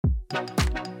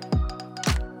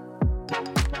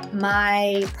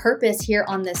My purpose here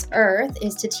on this earth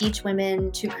is to teach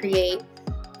women to create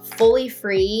fully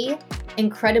free,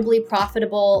 incredibly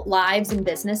profitable lives and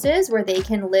businesses where they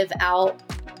can live out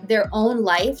their own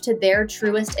life to their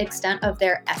truest extent of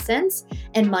their essence,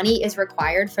 and money is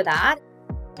required for that.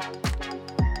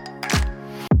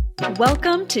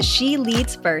 Welcome to She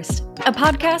Leads First, a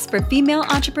podcast for female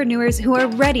entrepreneurs who are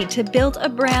ready to build a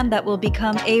brand that will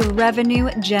become a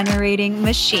revenue-generating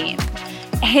machine.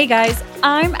 Hey guys,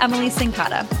 I'm Emily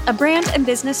Sincata, a brand and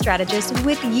business strategist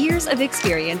with years of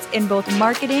experience in both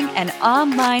marketing and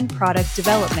online product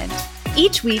development.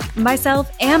 Each week,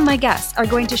 myself and my guests are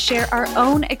going to share our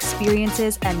own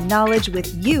experiences and knowledge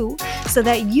with you so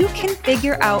that you can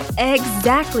figure out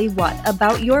exactly what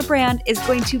about your brand is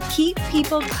going to keep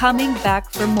people coming back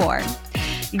for more.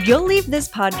 You'll leave this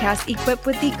podcast equipped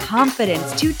with the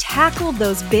confidence to tackle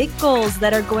those big goals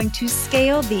that are going to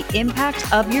scale the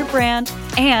impact of your brand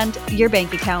and your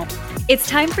bank account. It's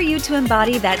time for you to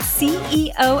embody that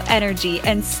CEO energy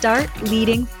and start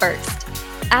leading first.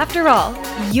 After all,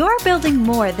 you're building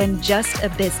more than just a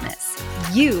business.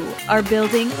 You are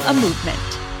building a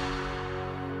movement.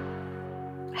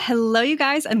 Hello, you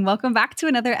guys, and welcome back to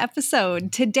another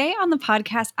episode. Today on the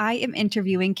podcast, I am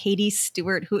interviewing Katy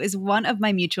Stuart, who is one of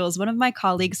my mutuals, one of my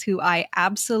colleagues who I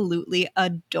absolutely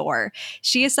adore.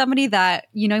 She is somebody that,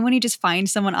 you know, when you just find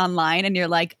someone online and you're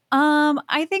like,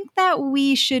 I think that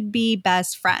we should be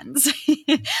best friends.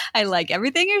 I like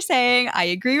everything you're saying. I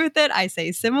agree with it. I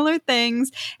say similar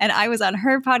things. And I was on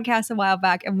her podcast a while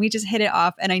back and we just hit it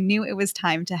off. And I knew it was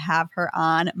time to have her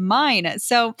on mine.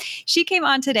 So she came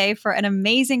on today for an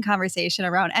amazing conversation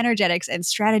around energetics and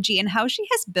strategy and how she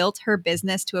has built her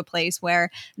business to a place where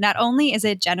not only is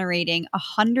it generating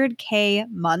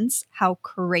 100K months, how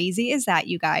crazy is that,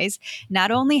 you guys? Not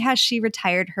only has she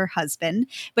retired her husband,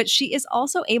 but she is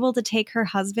also able to take her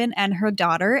husband and her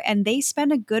daughter, and they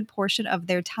spend a good portion of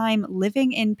their time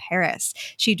living in Paris.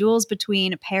 She duels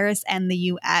between Paris and the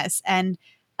US, and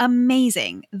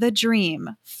amazing, the dream,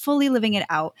 fully living it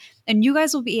out. And you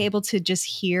guys will be able to just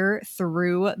hear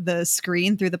through the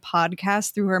screen, through the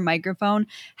podcast, through her microphone,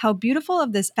 how beautiful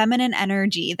of this feminine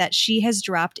energy that she has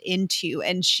dropped into.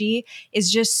 And she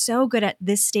is just so good at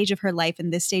this stage of her life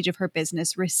and this stage of her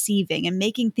business, receiving and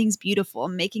making things beautiful,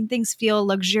 making things feel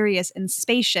luxurious and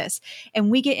spacious. And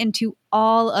we get into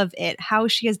all of it, how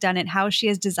she has done it, how she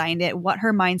has designed it, what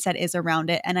her mindset is around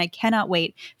it. And I cannot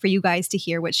wait for you guys to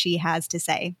hear what she has to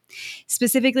say.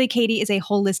 Specifically, Katy is a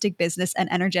holistic business and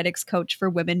energetics coach for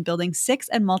women building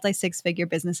and multi-six-figure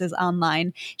businesses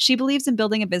online. She believes in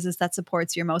building a business that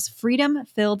supports your most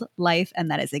freedom-filled life,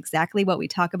 and that is exactly what we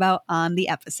talk about on the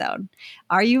episode.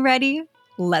 Are you ready?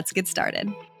 Let's get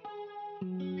started.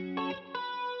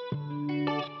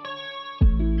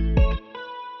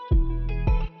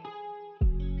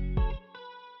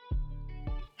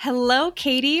 Hello,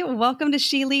 Katy. Welcome to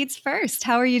She Leads First.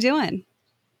 How are you doing?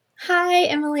 Hi,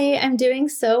 Emily. I'm doing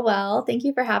so well. Thank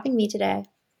you for having me today.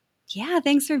 Yeah,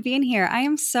 thanks for being here. I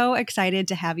am so excited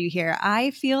to have you here.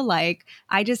 I feel like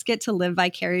I just get to live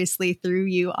vicariously through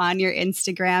you on your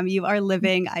Instagram. You are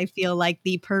living, I feel like,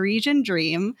 the Parisian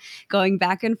dream, going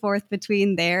back and forth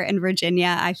between there and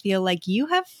Virginia. I feel like you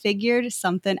have figured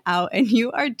something out and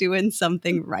you are doing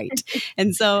something right.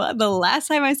 And so the last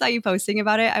time I saw you posting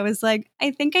about it, I was like,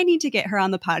 I think I need to get her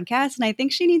on the podcast. And I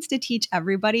think she needs to teach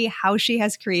everybody how she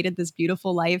has created this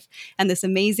beautiful life and this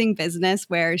amazing business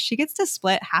where she gets to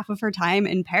split half of her time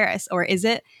in Paris. Or is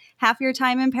it half your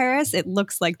time in Paris? It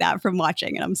looks like that from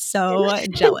watching, and I'm so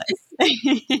jealous.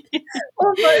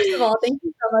 Well, first of all, thank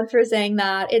you so much for saying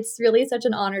that. It's really such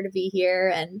an honor to be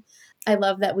here. And I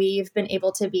love that we've been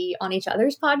able to be on each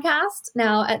other's podcast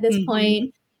now at this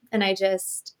point. And I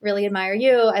just really admire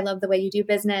you. I love the way you do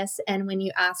business. And when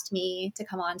you asked me to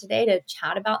come on today to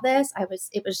chat about this,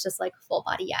 it was just like full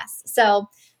body yes. So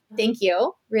thank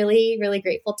you. Really, really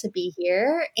grateful to be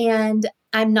here. And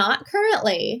I'm not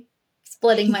currently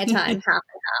splitting my time half and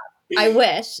half. I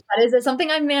wish. That is something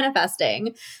I'm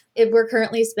manifesting. We're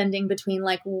currently spending between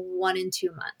like 1 and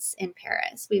 2 months in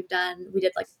Paris. We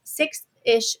did like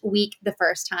 6-ish week the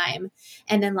first time.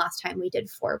 And then last time we did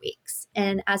 4 weeks.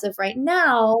 And as of right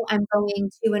now, I'm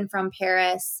going to and from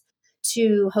Paris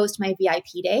to host my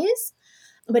VIP days.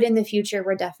 But in the future,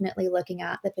 we're definitely looking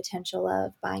at the potential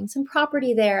of buying some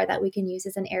property there that we can use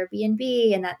as an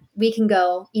Airbnb and that we can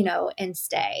go, and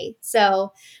stay.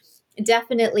 So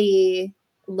definitely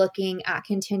looking at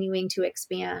continuing to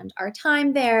expand our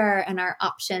time there and our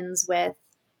options with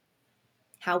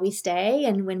how we stay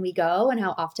and when we go and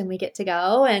how often we get to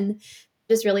go, and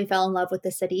just really fell in love with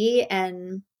the city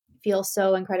and feel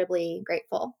so incredibly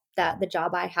grateful that the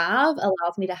job I have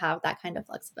allows me to have that kind of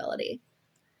flexibility.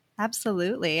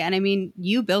 Absolutely. And I mean,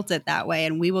 you built it that way,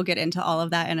 and we will get into all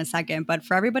of that in a second. But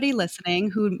for everybody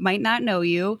listening who might not know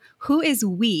you, who is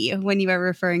we when you are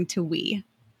referring to we?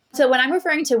 So when I'm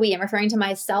referring to we, I'm referring to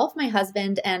myself, my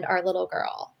husband, and our little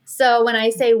girl. So when I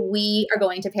say we are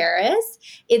going to Paris,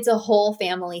 it's a whole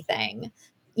family thing.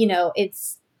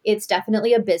 It's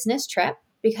definitely a business trip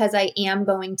because I am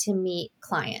going to meet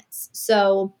clients.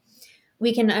 So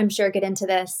we can, I'm sure, get into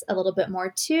this a little bit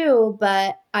more too,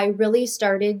 but I really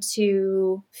started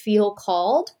to feel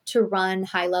called to run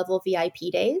high level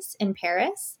VIP days in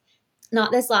Paris.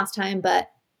 Not this last time, but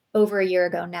over a year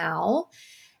ago now.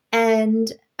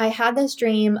 And I had this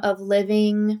dream of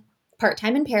living part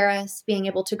time in Paris, being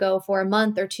able to go for a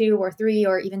month or 2 or 3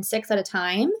 or even 6 at a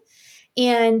time.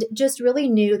 And just really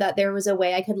knew that there was a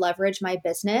way I could leverage my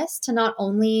business to not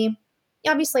only,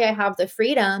 obviously, I have the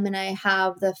freedom and I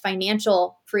have the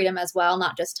financial freedom as well,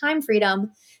 not just time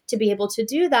freedom to be able to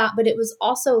do that. But it was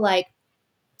also like,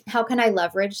 how can I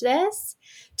leverage this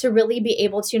to really be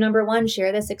able to, number one,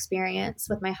 share this experience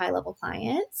with my high level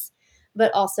clients,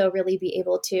 but also really be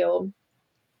able to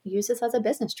use this as a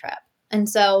business trip. And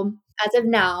so as of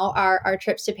now, our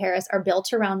trips to Paris are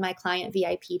built around my client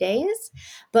VIP days,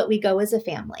 but we go as a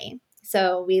family.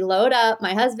 So we load up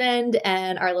my husband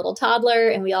and our little toddler,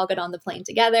 and we all get on the plane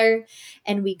together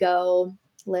and we go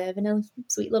live in a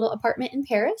sweet little apartment in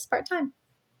Paris part time.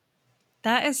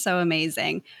 That is so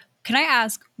amazing. Can I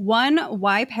ask, one,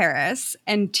 why Paris?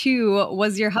 And two,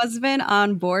 was your husband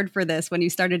on board for this when you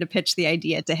started to pitch the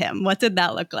idea to him? What did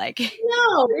that look like?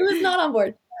 No, he was not on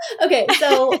board. Okay,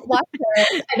 so why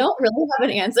Paris? I don't really have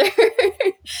an answer.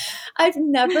 I've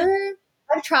never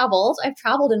I've traveled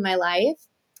in my life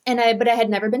but I had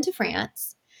never been to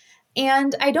France.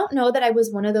 And I don't know that I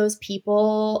was one of those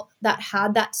people that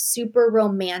had that super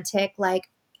romantic, like,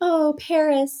 oh,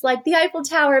 Paris, like the Eiffel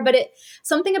Tower, but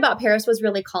something about Paris was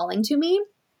really calling to me.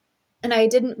 And I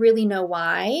didn't really know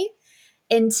why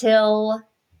until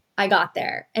I got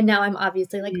there. And now I'm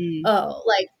obviously like, Mm. oh,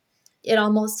 like it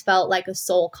almost felt like a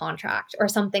soul contract or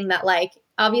something that, like,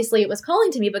 obviously it was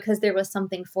calling to me because there was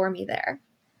something for me there.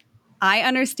 I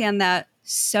understand that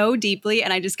so deeply.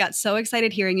 And I just got so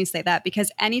excited hearing you say that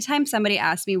because anytime somebody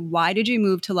asks me, why did you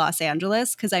move to Los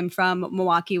Angeles? Because I'm from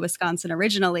Milwaukee, Wisconsin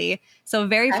originally, so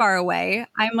very Okay. far away.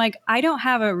 I'm like, I don't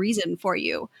have a reason for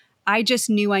you. I just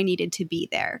knew I needed to be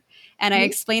there. And I Mhm.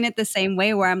 explain it the same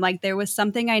way where I'm like, there was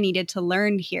something I needed to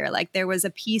learn here. Like there was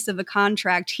a piece of a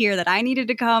contract here that I needed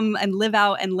to come and live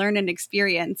out and learn and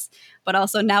experience. But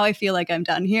also now I feel like I'm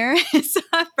done here. So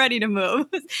I'm ready to move.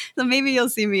 So maybe you'll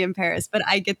see me in Paris, but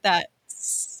I get that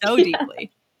so Yeah.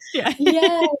 deeply. Yeah.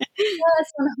 Yes,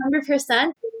 yes,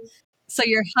 100%. So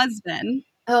your husband,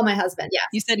 Oh, my husband, you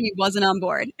yes. said he wasn't on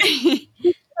board.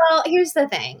 Well, here's the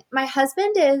thing. My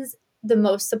husband is the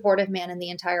most supportive man in the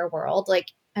entire world. Like,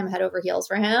 I'm head over heels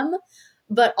for him,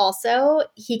 but also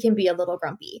he can be a little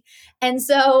grumpy. And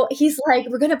so he's like,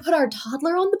 we're going to put our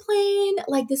toddler on the plane.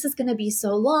 Like, this is going to be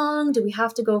so long. Do we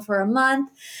have to go for a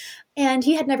month? And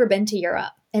he had never been to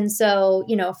Europe. And so,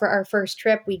 for our first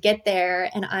trip, we get there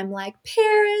and I'm like,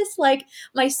 Paris, like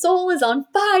my soul is on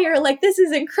fire. Like, this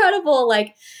is incredible.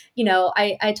 Like,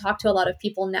 I talk to a lot of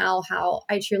people now how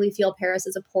I truly feel Paris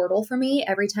is a portal for me.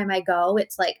 Every time I go,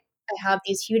 it's like I have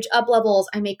these huge up levels.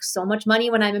 I make so much money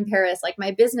when I'm in Paris. Like,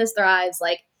 my business thrives.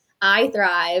 Like, I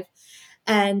thrive.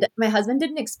 And my husband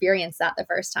didn't experience that the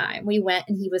first time. We went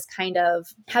and he was kind of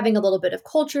having a little bit of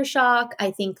culture shock. I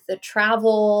think the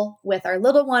travel with our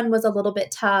little one was a little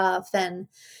bit tough and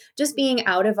just being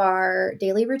out of our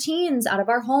daily routines, out of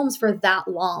our homes for that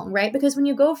long, right? Because when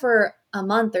you go for a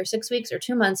month or 6 weeks or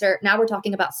 2 months, or now we're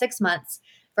talking about 6 months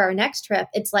for our next trip,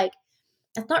 it's like,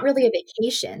 that's not really a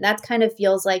vacation. That kind of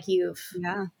feels like Yeah,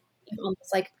 you've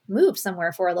almost like moved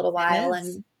somewhere for a little it while.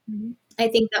 is. And Mhm. I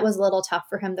think that was a little tough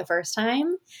for him the first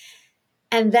time.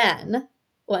 And then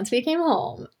once we came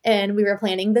home and we were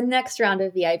planning the next round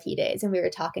of VIP days and we were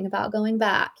talking about going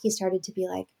back, he started to be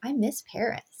like, I miss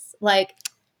Paris. Like,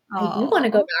 I do want to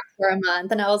go Oh, back for a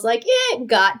month. And I was like, yeah, it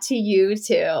got to you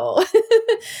too.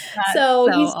 that's So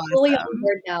so he's fully on awesome.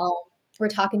 board now. We're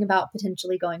talking about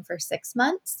potentially going for 6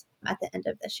 months at the end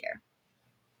of this year.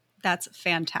 That's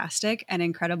fantastic and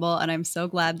incredible. And I'm so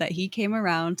glad that he came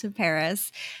around to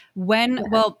Paris. When, Yeah.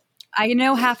 well, I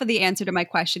know half of the answer to my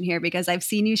question here because I've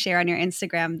seen you share on your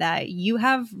Instagram that you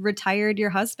have retired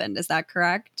your husband. Is that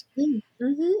correct?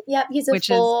 Mm-hmm. Yep. He's a Which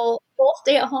is full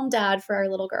stay-at-home dad for our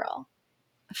little girl.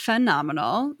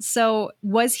 phenomenal. So,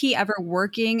 was he ever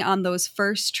working on those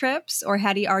first trips or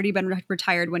had he already been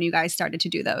retired when you guys started to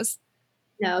do those?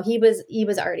 No, he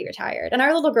was already retired. And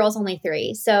our little girl's only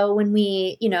 3. So when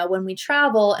we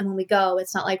travel and when we go,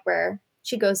 it's not like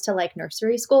she goes to like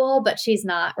nursery school, but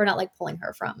we're not like pulling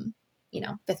her from,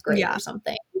 5th grade or Yeah.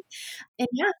 something. And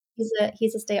yeah,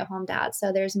 he's a stay-at-home dad.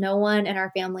 So there's no one in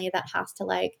our family that has to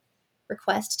like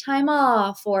request time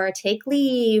off or take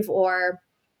leave, or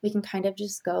we can kind of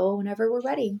just go whenever we're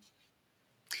ready.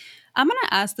 I'm going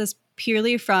to ask this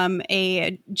purely from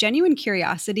a genuine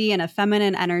curiosity and a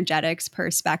feminine energetics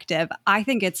perspective. I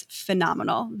think it's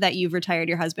phenomenal that you've retired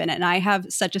your husband. And I have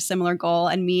such a similar goal.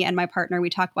 And me and my partner, we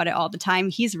talk about it all the time.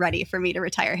 He's ready for me to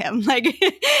retire him. Like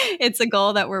it's a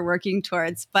goal that we're working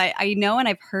towards. But I know, and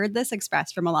I've heard this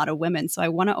expressed from a lot of women. So I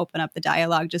want to open up the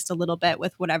dialogue just a little bit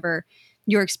with whatever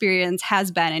your experience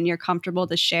has been and you're comfortable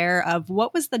to share of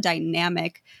what was the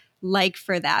dynamic like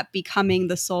for that, becoming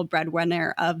the sole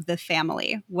breadwinner of the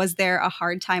family? Was there a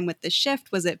hard time with the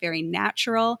shift? Was it very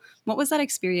natural? What was that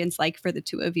experience like for the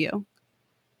two of you?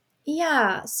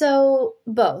 Yeah, so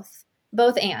both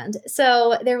and.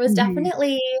 So there was Mhm.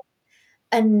 definitely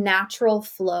a natural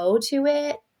flow to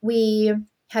it. We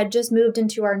had just moved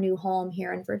into our new home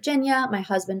here in Virginia. My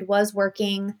husband was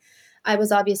working. I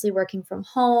was obviously working from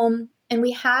home. And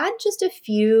we had just a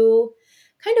few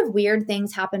kind of weird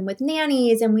things happen with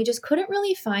nannies, and we just couldn't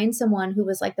really find someone who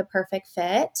was like the perfect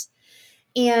fit.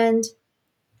 And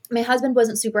my husband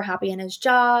wasn't super happy in his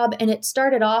job. And it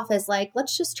started off as like,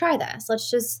 let's just try this.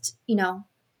 Let's just, you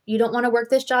don't want to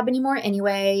work this job anymore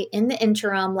anyway. In the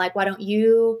interim, like, why don't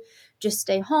you just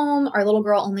stay home? Our little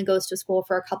girl only goes to school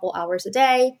for a couple hours a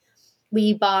day.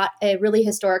 We bought a really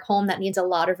historic home that needs a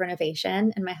lot of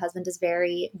renovation, and my husband is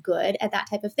very good at that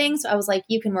type of thing. So I was like,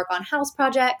 you can work on house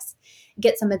projects,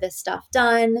 get some of this stuff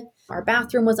done. Our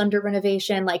bathroom was under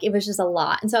renovation. Like, it was just a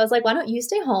lot. And so I was like, why don't you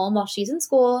stay home while she's in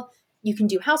school? You can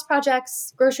do house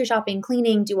projects, grocery shopping,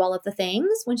 cleaning, do all of the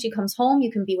things. When she comes home,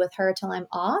 you can be with her till I'm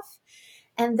off.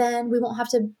 And then we won't have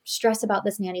to stress about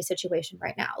this nanny situation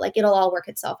right now. Like, it'll all work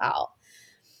itself out.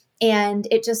 And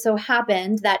it just so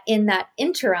happened that in that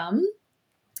interim,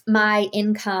 my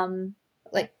income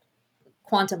like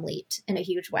quantum leaped in a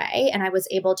huge way. And I was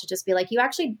able to just be like, you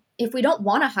actually, if we don't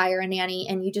want to hire a nanny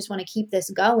and you just want to keep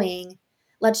this going,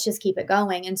 let's just keep it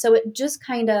going. And so it just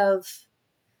kind of,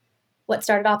 what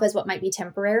started off as what might be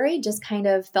temporary just kind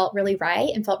of felt really right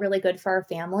and felt really good for our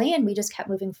family. And we just kept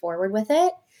moving forward with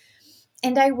it.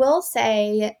 And I will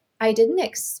say, I didn't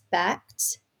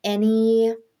expect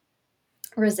any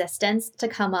resistance to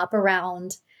come up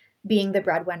around being the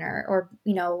breadwinner, or,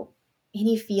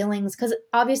 any feelings. Because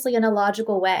obviously, in a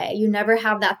logical way, you never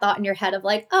have that thought in your head of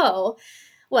like, oh,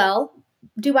 well,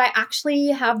 do I actually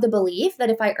have the belief that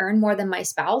if I earn more than my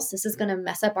spouse, this is going to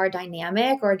mess up our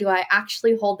dynamic? Or do I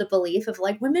actually hold the belief of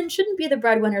like women shouldn't be the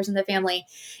breadwinners in the family?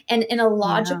 And in a Yeah.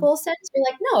 logical sense, you're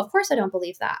like, no, of course I don't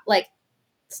believe that. Like,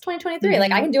 it's 2023.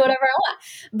 Like, I Mhm. can do whatever I want.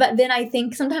 But then I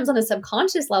think sometimes on a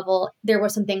subconscious level, there were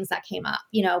some things that came up,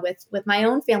 with my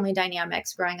own family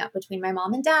dynamics growing up between my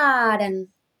mom and dad, and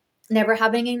never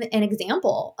having an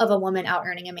example of a woman out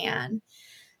earning a man.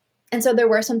 And so there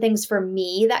were some things for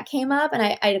me that came up,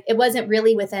 and it wasn't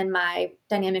really within my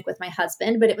dynamic with my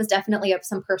husband, but it was definitely of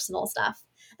some personal stuff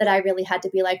that I really had to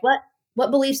be like,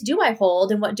 what beliefs do I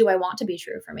hold, and what do I want to be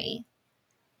true for me?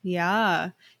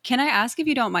 Yeah. Can I ask, if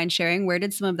you don't mind sharing, where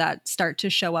did some of that start to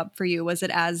show up for you? Was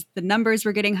it as the numbers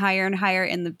were getting higher and higher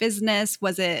in the business?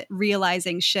 Was it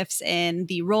realizing shifts in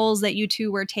the roles that you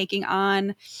two were taking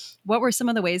on? What were some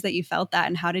of the ways that you felt that,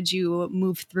 and how did you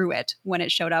move through it when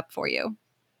it showed up for you?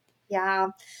 Yeah.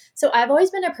 So I've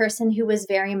always been a person who was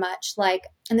very much like,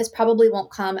 and this probably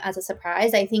won't come as a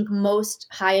surprise. I think most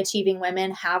high achieving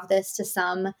women have this to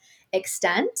some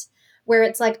extent, where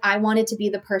it's like, I wanted to be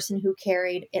the person who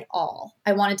carried it all.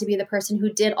 I wanted to be the person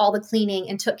who did all the cleaning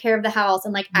and took care of the house,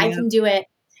 and like, I Yeah. can do it.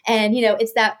 And,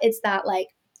 it's that like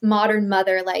modern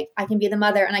mother, like, I can be the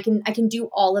mother, and I can do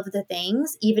all of the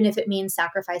things, even if it means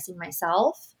sacrificing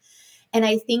myself. And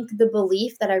I think the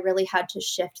belief that I really had to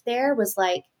shift there was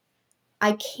like,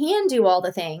 I can do all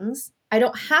the things. I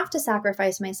don't have to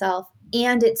sacrifice myself,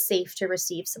 and it's safe to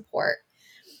receive support.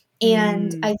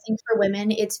 And I Mm. think for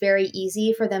women, it's very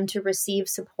easy for them to receive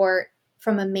support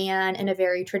from a man in a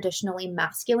very traditionally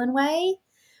masculine way.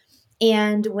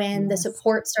 And when the Yes.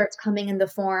 support starts coming in the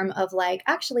form of like,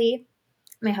 actually,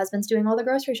 my husband's doing all the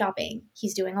grocery shopping,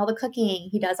 he's doing all the cooking,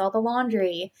 he does all the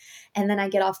laundry. And then I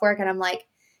get off work and I'm like,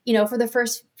 for the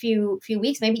first few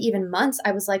weeks, maybe even months,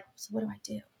 I was like, so what do I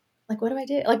do? Like, what do I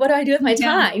do? Like, what do I do with my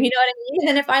Yeah. time? You know what I mean?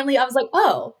 And then finally I was like,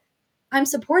 oh, I'm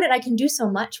supported. I can do so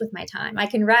much with my time. I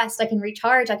can rest, I can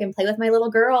recharge, I can play with my little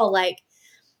girl. Like,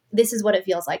 this is what it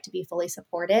feels like to be fully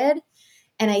supported.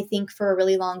 And I think for a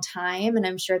really long time, and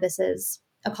I'm sure this is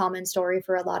a common story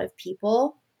for a lot of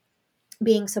people,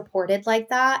 being supported like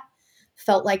that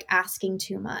felt like asking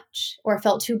too much, or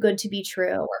felt too good to be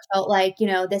true, or felt like,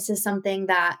 this is something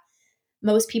that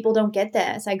most people don't get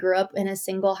this. I grew up in a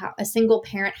single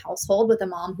parent household with a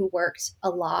mom who worked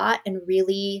a lot and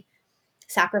really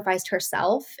sacrificed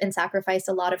herself and sacrificed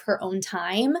a lot of her own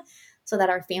time so that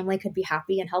our family could be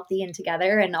happy and healthy and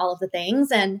together and all of the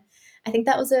things. And I think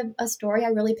that was a story I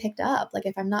really picked up. Like,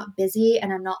 if I'm not busy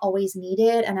and I'm not always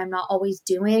needed and I'm not always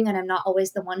doing and I'm not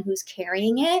always the one who's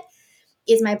carrying it,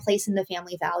 is my place in the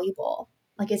family valuable?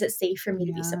 Like, is it safe for me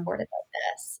to be Yeah. supported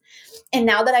like this? And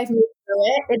now that I've moved through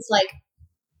it, it's like,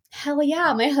 hell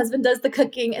yeah, my husband does the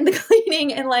cooking and the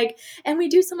cleaning, and we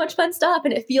do so much fun stuff,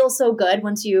 and it feels so good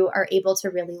once you are able to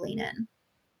really lean in.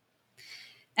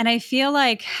 And I feel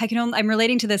like I'm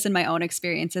relating to this in my own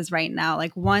experiences right now.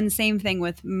 Like, one same thing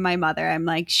with my mother. I'm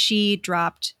like, she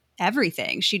dropped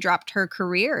everything. She dropped her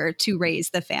career to raise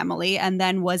the family and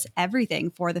then was everything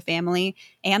for the family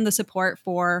and the support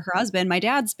for her husband, my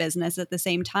dad's business at the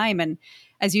same time. And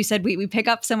as you said, we pick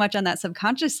up so much on that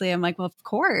subconsciously. I'm like, well, of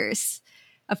course.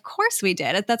 Of course we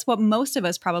did. That's what most of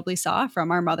us probably saw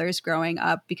from our mothers growing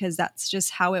up, because that's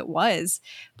just how it was.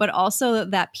 But also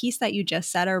that piece that you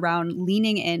just said around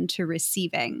leaning into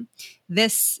receiving.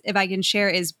 This, if I can share,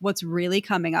 is what's really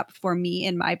coming up for me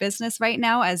in my business right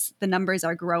now as the numbers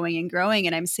are growing and growing.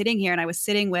 And I'm sitting here, and I was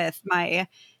sitting with my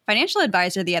financial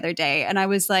advisor the other day, and I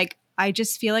was like, I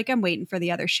just feel like I'm waiting for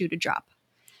the other shoe to drop.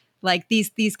 Like,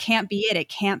 these can't be it. It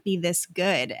can't be this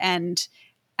good. And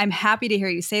I'm happy to hear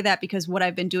you say that, because what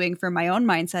I've been doing for my own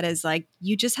mindset is like,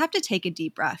 you just have to take a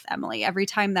deep breath, Emily, every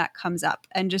time that comes up,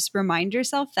 and just remind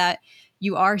yourself that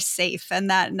you are safe and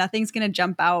that nothing's going to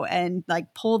jump out and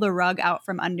like pull the rug out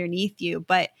from underneath you.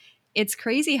 But it's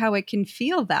crazy how it can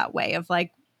feel that way, of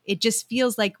like, it just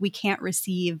feels like we can't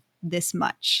receive this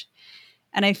much.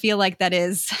 And I feel like that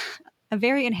is a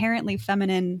very inherently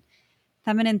feminine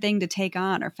thing to take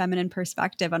on, or feminine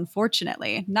perspective,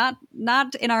 unfortunately. Not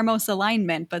in our most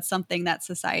alignment, but something that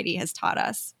society has taught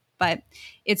us. But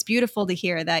it's beautiful to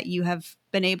hear that you have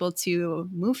been able to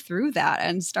move through that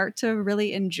and start to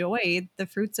really enjoy the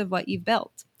fruits of what you've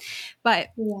built. But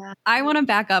Yeah. I want to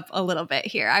back up a little bit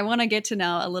here. I want to get to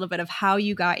know a little bit of how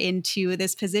you got into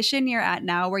this position you're at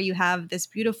now, where you have this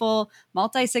beautiful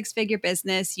multi six figure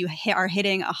business. You are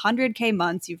hitting 100K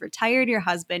months. You've retired your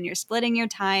husband. You're splitting your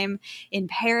time in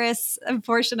Paris a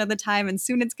portion of the time, and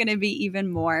soon it's going to be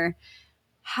even more.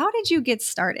 How did you get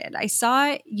started? I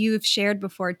saw you've shared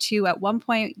before too. At one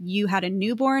point, you had a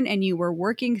newborn and you were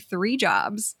working 3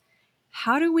 jobs.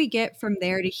 How do we get from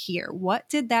there to here? What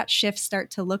did that shift start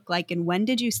to look like? And when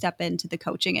did you step into the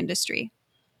coaching industry?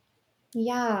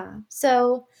 Yeah.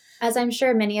 So, as I'm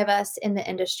sure many of us in the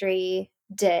industry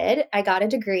did, I got a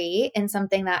degree in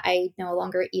something that I no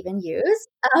longer even use.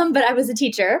 But I was a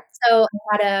teacher. So,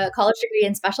 I had a college degree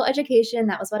in special education.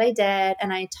 That was what I did.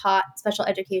 And I taught special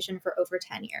education for over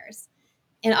 10 years.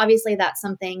 And obviously, that's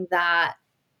something that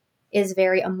is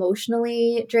very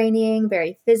emotionally draining,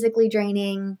 very physically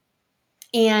draining.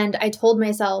 And I told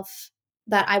myself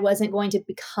that I wasn't going to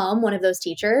become one of those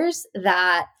teachers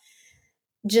that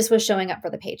just was showing up for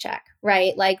the paycheck,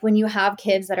 right? Like, when you have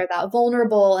kids that are that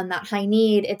vulnerable and that high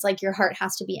need, it's like your heart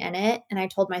has to be in it. And I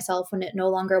told myself when it no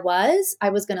longer was, I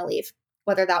was going to leave,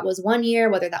 whether that was 1 year,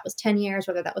 whether that was 10 years,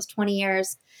 whether that was 20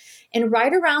 years. And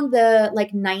right around the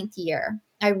like ninth year,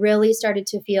 I really started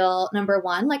to feel, number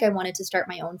one, like I wanted to start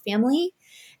my own family.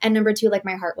 And number two, like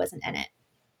my heart wasn't in it.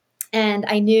 And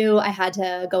I knew I had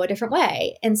to go a different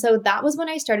way. And so that was when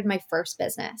I started my first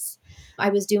business.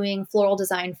 I was doing floral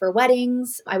design for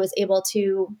weddings. I was able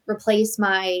to replace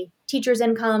my teacher's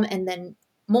income and then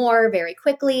more very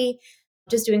quickly.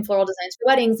 Just doing floral designs for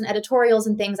weddings and editorials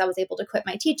and things, I was able to quit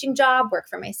my teaching job, work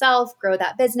for myself, grow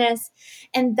that business.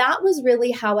 And that was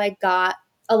really how I got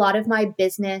a lot of my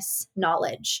business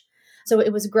knowledge. So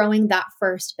it was growing that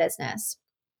first business.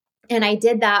 And I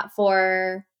did that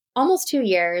for almost 2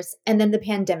 years. And then the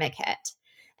pandemic hit.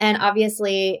 And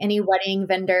obviously, any wedding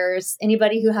vendors,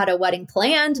 anybody who had a wedding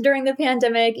planned during the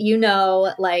pandemic,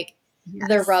 like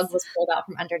the rug Yes. was pulled out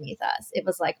from underneath us. It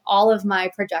was like all of my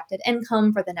projected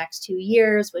income for the next 2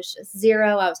 years was just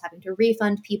zero. I was having to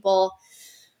refund people.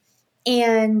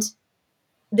 And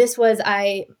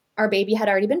our baby had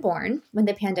already been born when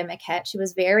the pandemic hit. She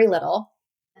was very little.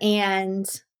 And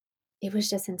it was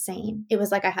just insane. It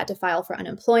was like I had to file for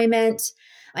unemployment.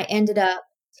 I ended up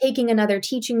taking another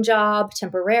teaching job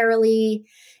temporarily.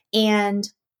 And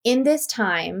in this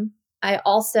time, I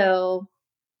also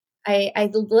I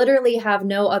literally have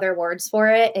no other words for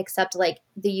it except like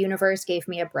the universe gave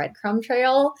me a breadcrumb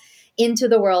trail into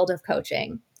the world of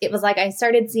coaching. It was like I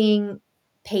started seeing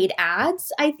paid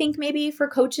ads, I think maybe for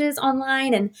coaches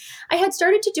online. And I had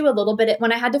started to do a little bit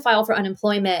when I had to file for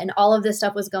unemployment and all of this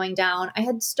stuff was going down. I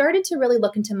had started to really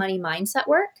look into money mindset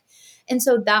work. And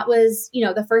so that was,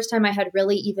 the first time I had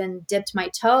really even dipped my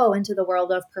toe into the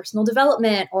world of personal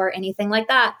development or anything like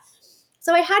that.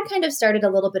 So I had kind of started a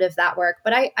little bit of that work,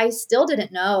 but I still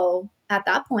didn't know at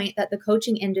that point that the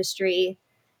coaching industry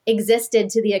existed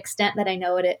to the extent that I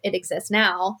know it exists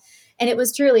now. And it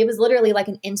was literally like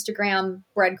an Instagram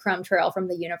breadcrumb trail from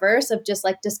the universe of just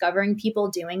like discovering people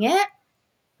doing it.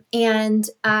 And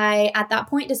I, at that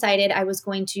point, decided I was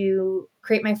going to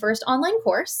create my first online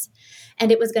course.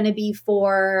 And it was going to be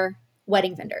for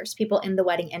wedding vendors, people in the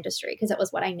wedding industry, because that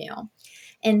was what I knew.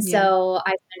 And Yeah. so I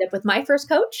signed up with my first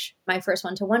coach, my first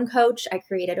one-to-one coach. I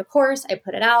created a course. I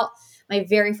put it out. My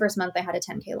very first month, I had a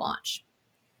 10K launch.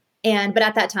 But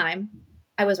at that time,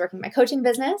 I was working my coaching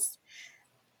business.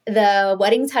 The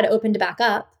weddings had opened back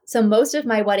up. So most of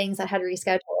my weddings that had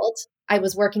rescheduled, I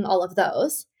was working all of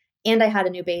those. And I had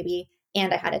a new baby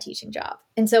and I had a teaching job.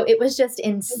 And so it was just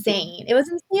insane. It was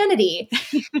insanity.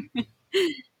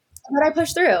 But I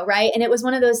pushed through, right? And it was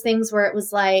one of those things where it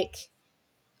was like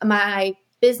my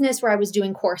business where I was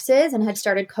doing courses and had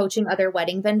started coaching other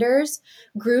wedding vendors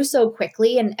grew so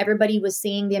quickly, and everybody was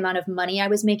seeing the amount of money I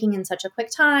was making in such a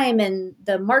quick time and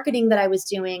the marketing that I was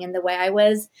doing and the way I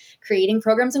was creating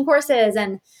programs and courses.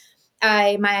 And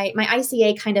my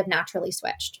ICA kind of naturally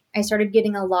switched. I started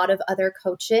getting a lot of other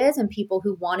coaches and people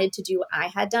who wanted to do what I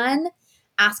had done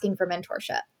asking for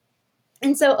mentorship.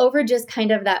 And so over just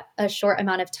kind of that a short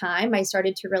amount of time, I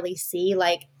started to really see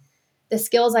like the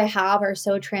skills I have are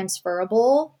so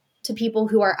transferable to people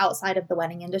who are outside of the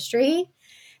wedding industry.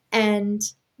 And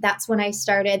that's when I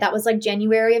started. That was like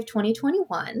January of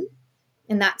 2021.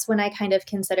 And that's when I kind of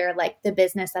consider like the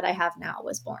business that I have now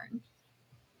was born.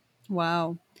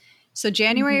 Wow. So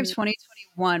January of Mm-hmm.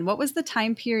 2021, what was the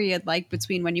time period like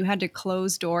between when you had to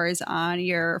close doors on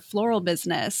your floral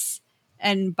business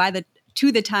and to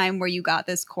the time where you got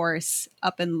this course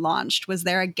up and launched? Was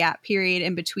there a gap period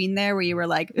in between there where you were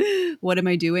like, what am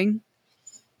I doing?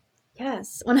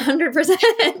 Yes, 100%.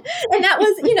 And that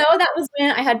was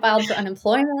when I had filed for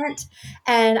unemployment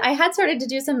and I had started to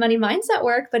do some money mindset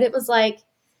work, but it was like,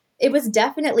 it was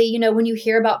definitely, when you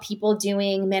hear about people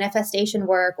doing manifestation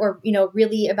work or,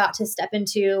 really about to step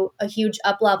into a huge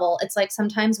up level, it's like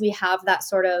sometimes we have that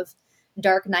sort of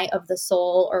dark night of the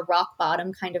soul or rock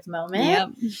bottom kind of moment.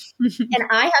 Yep. And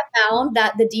I have found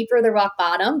that the deeper the rock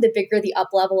bottom, the bigger the up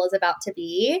level is about to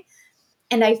be.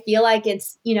 And I feel like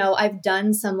it's, I've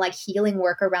done some like healing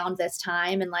work around this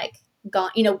time and like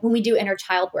gone, when we do inner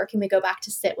child work and we go back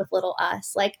to sit with little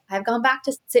us, like I've gone back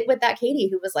to sit with that Katy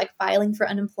who was like filing for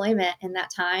unemployment in that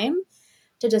time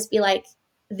to just be like,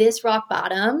 this rock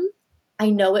bottom, I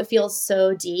know it feels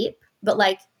so deep, but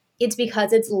like it's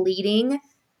because it's leading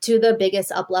to the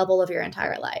biggest up level of your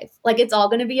entire life. Like it's all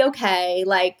going to be okay.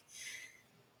 Like,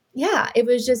 yeah, it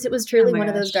was Oh truly my one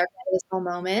of those gosh. dark night of the soul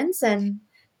moments. And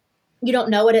you don't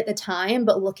know it at the time,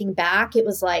 but looking back, it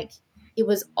was like it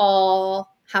was all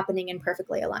happening in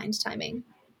perfectly aligned timing.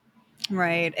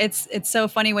 Right. It's so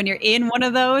funny when you're in one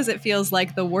of those, it feels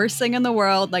like the worst thing in the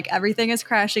world, like everything is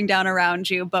crashing down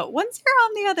around you. But once you're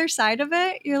on the other side of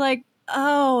it, you're like,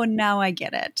 "Oh, now I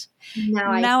get it.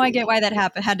 Now I Now I get see. why that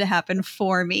had to happen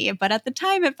for me." But at the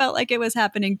time it felt like it was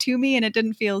happening to me and it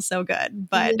didn't feel so good.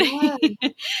 But Yeah.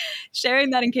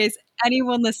 sharing that in case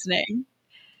anyone listening.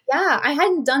 Yeah. I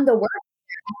hadn't done the work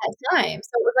at that time.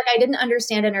 So it was like I didn't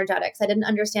understand energetics. I didn't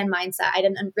understand mindset. I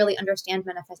didn't really understand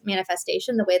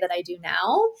manifestation the way that I do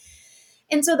now.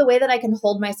 And so the way that I can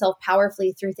hold myself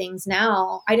powerfully through things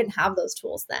now, I didn't have those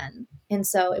tools then. And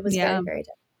so it was Yeah. very, very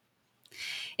different.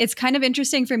 It's kind of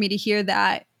interesting for me to hear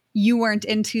that you weren't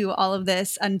into all of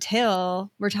this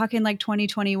until we're talking like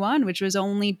 2021, which was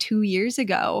only 2 years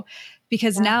ago.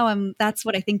 Because Yeah. now that's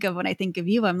what I think of when I think of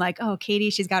you. I'm like, oh, Katy,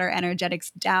 she's got her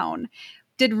energetics down.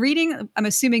 Did reading, I'm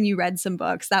assuming you read some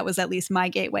books. That was at least my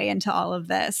gateway into all of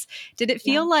this. Did it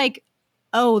Yeah. feel like,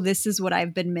 oh, this is what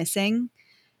I've been missing?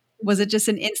 Was it Mhm. just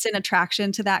an instant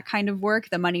attraction to that kind of work,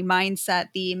 the money mindset,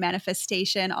 the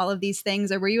manifestation, all of these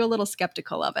things? Or were you a little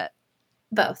skeptical of it?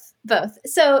 Both.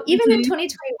 So even in Mhm.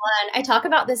 2021, I talk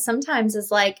about this sometimes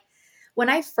as like when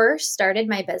I first started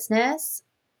my business,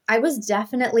 I was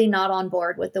definitely not on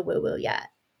board with the woo woo yet.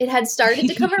 It had started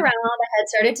to come around. I had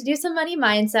started to do some money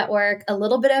mindset work. A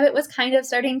little bit of it was kind of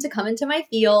starting to come into my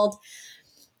field.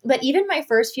 But even my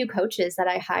first few coaches that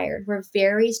I hired were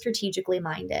very strategically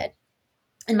minded.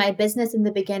 And my business in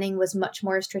the beginning was much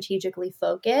more strategically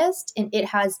focused, and it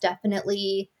has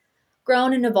definitely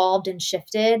grown and evolved and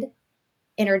shifted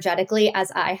energetically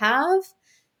as I have.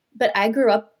 But I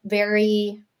grew up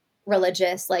very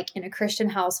religious, like in a Christian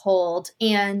household.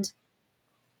 And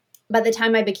by the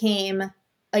time I became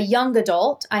a young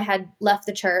adult, I had left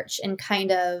the church and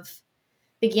kind of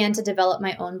began to develop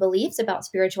my own beliefs about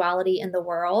spirituality in the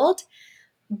world.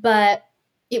 But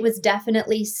it was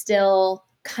definitely still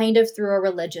kind of through a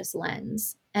religious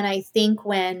lens. And I think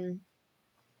when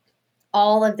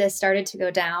all of this started to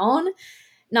go down,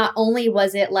 not only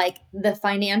was it like the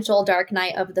financial dark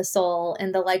night of the soul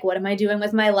and the like, what am I doing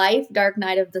with my life? Dark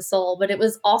night of the soul. But it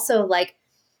was also like,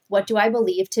 what do I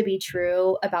believe to be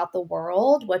true about the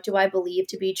world? What do I believe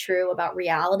to be true about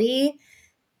reality?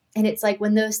 And it's like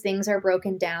when those things are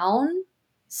broken down,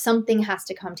 something has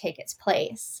to come take its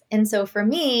place. And so for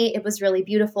me, it was really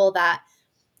beautiful that,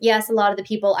 yes, a lot of the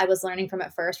people I was learning from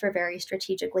at first were very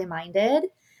strategically minded.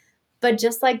 But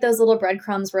just like those little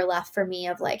breadcrumbs were left for me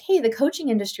of like, hey, the coaching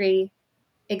industry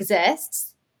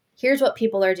exists. Here's what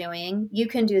people are doing. You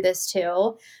can do this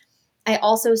too. I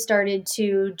also started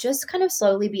to just kind of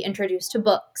slowly be introduced to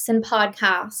books and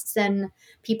podcasts and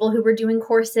people who were doing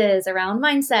courses around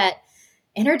mindset,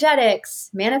 energetics,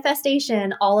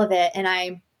 manifestation, all of it.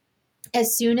 And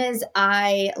as soon as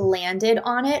I landed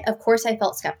on it, of course, I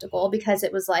felt skeptical because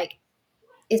it was like,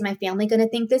 is my family going to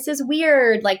think this is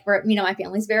weird? Like, my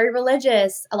family's very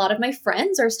religious. A lot of my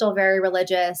friends are still very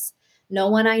religious. No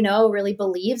one I know really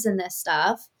believes in this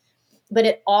stuff. But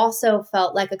it also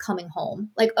felt like a coming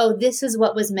home. Like, oh, this is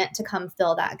what was meant to come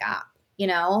fill that gap, you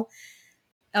know?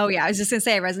 Oh, yeah. I was just going to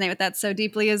say, I resonate with that so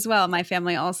deeply as well. My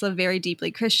family also very deeply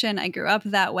Christian. I grew up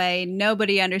that way.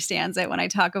 Nobody understands it when I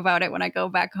talk about it when I go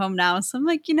back home now. So I'm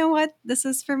like, you know what? This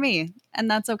is for me.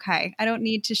 And that's okay. I don't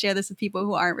need to share this with people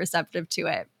who aren't receptive to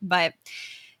it. But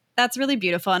that's really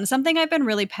beautiful and something I've been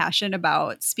really passionate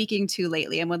about speaking to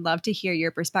lately and would love to hear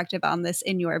your perspective on this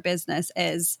in your business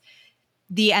is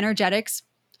the energetics,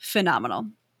 phenomenal.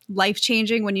 Life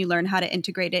changing when you learn how to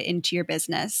integrate it into your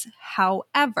business.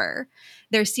 However,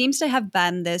 there seems to have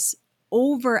been this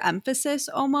overemphasis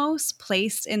almost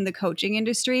placed in the coaching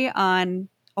industry on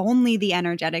only the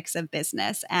energetics of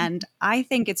business. And I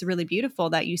think it's really beautiful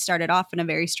that you started off in a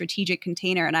very strategic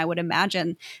container. And I would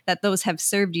imagine that those have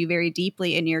served you very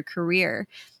deeply in your career.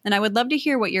 And I would love to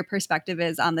hear what your perspective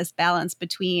is on this balance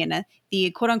between the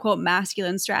quote unquote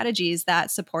masculine strategies that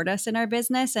support us in our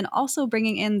business and also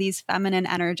bringing in these feminine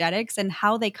energetics and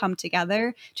how they come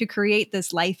together to create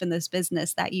this life and this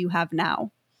business that you have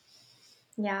now.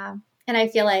 Yeah. And I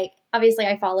feel like, obviously,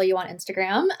 I follow you on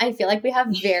Instagram. I feel like we have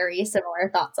very similar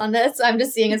thoughts on this. I'm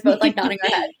just seeing us both like nodding our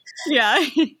heads. Yeah.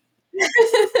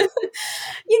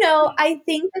 I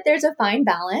think that there's a fine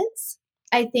balance.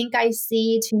 I think I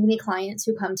see too many clients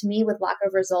who come to me with lack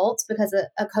of results because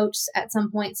a coach at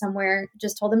some point somewhere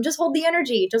just told them, just hold the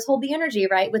energy,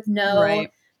 right? With no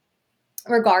Right.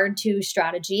 regard to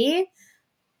strategy.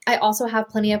 I also have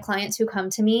plenty of clients who come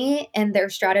to me and their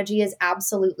strategy is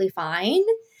absolutely fine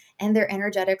and their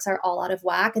energetics are all out of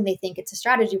whack and they think it's a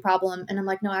strategy problem. And I'm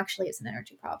like, no, actually, it's an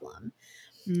energy problem.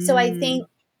 So I think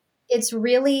it's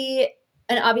really,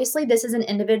 and obviously, this is an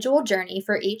individual journey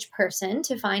for each person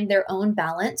to find their own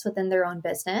balance within their own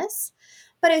business.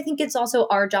 But I think it's also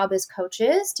our job as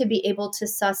coaches to be able to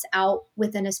suss out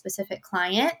within a specific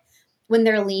client when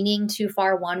they're leaning too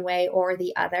far one way or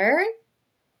the other.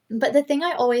 But the thing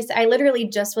I literally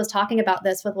just was talking about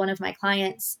this with one of my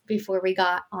clients before we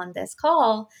got on this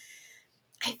call.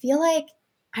 I feel like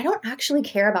I don't actually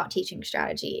care about teaching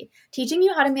strategy. Teaching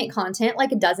you how to make content,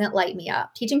 like, it doesn't light me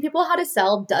up. Teaching people how to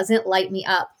sell doesn't light me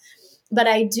up. But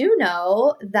I do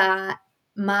know that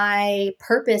my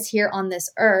purpose here on this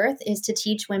earth is to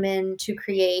teach women to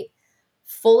create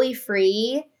fully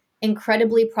free,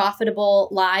 incredibly profitable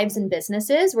lives and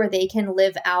businesses where they can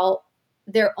live out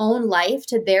their own life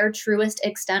to their truest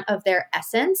extent of their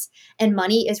essence. And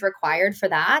money is required for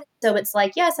that. So it's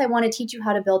like, yes, I want to teach you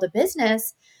how to build a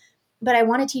business, but I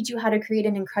want to teach you how to create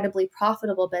an incredibly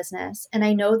profitable business. And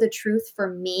I know the truth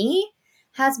for me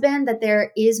has been that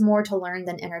there is more to learn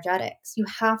than energetics. You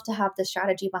have to have the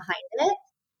strategy behind it.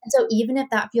 And so even if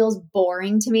that feels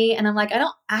boring to me and I'm like, I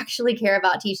don't actually care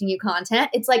about teaching you content,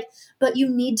 it's like, but you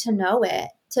need to know it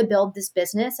to build this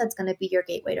business that's going to be your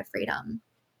gateway to freedom.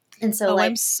 And so, Oh, like,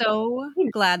 I'm so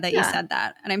glad that you yeah. said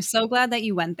that. And I'm so glad that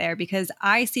you went there because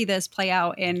I see this play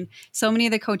out in so many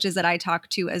of the coaches that I talk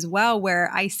to as well, where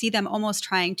I see them almost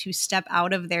trying to step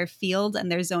out of their field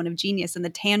and their zone of genius and the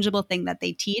tangible thing that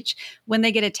they teach when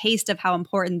they get a taste of how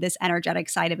important this energetic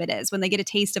side of it is, when they get a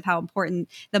taste of how important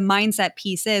the mindset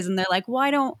piece is. And they're like,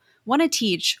 want to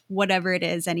teach whatever it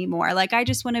is anymore. Like, I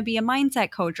just want to be a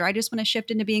mindset coach, or I just want to shift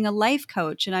into being a life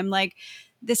coach. And I'm like,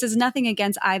 this is nothing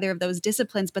against either of those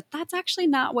disciplines, but that's actually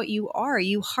not what you are.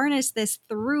 You harness this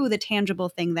through the tangible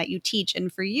thing that you teach.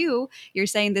 And for you, you're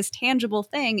saying this tangible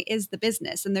thing is the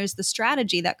business. And there's the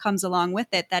strategy that comes along with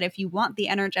it, that if you want the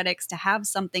energetics to have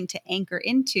something to anchor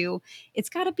into, it's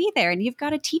got to be there and you've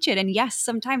got to teach it. And yes,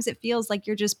 sometimes it feels like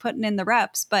you're just putting in the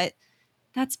reps, but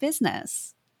that's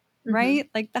business, Mm-hmm. right?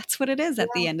 Like, that's what it is at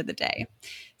the Yeah. end of the day.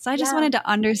 So I just Yeah. wanted to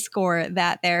underscore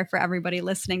that there for everybody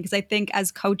listening, because I think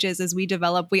as coaches, as we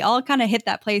develop, we all kind of hit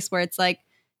that place where it's like,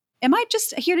 am I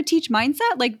just here to teach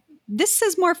mindset? Like, this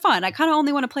is more fun. I kind of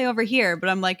only want to play over here, but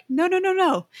I'm like, no, no, no,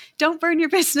 no. Don't burn your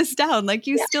business down. Like,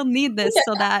 you Yeah. still need this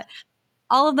so that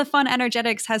all of the fun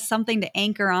energetics has something to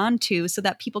anchor onto so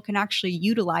that people can actually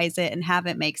utilize it and have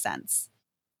it make sense.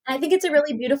 I think it's a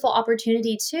really beautiful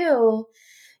opportunity too,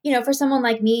 for someone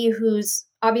like me who's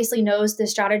obviously knows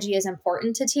this strategy is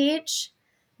important to teach,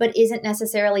 but isn't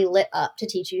necessarily lit up to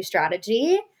teach you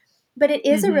strategy. But it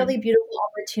is a Mm-hmm. really beautiful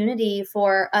opportunity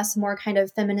for us more kind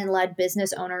of feminine led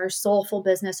business owners, soulful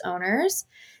business owners,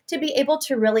 to be able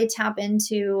to really tap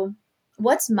into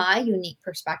what's my unique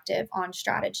perspective on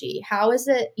strategy? How is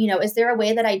it, is there a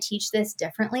way that I teach this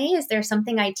differently? Is there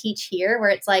something I teach here where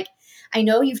it's like, I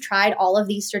know you've tried all of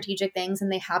these strategic things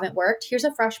and they haven't worked. Here's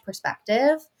a fresh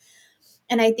perspective.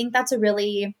 And I think that's a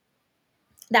way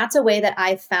that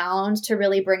I've found to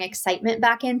really bring excitement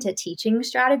back into teaching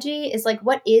strategy is like,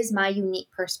 what is my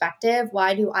unique perspective?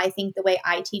 Why do I think the way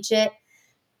I teach it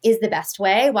is the best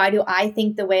way? Why do I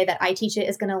think the way that I teach it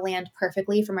is going to land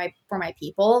perfectly for my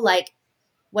people? Like,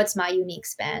 what's my unique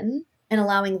spin? And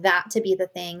allowing that to be the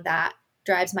thing that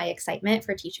drives my excitement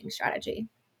for teaching strategy.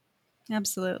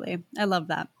 Absolutely. I love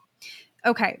that.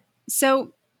 Okay.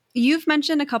 So you've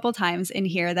mentioned a couple times in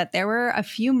here that there were a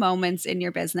few moments in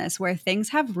your business where things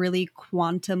have really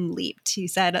quantum leaped. You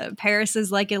said Paris is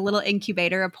like a little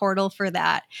incubator, a portal for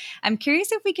that. I'm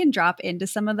curious if we can drop into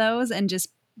some of those and just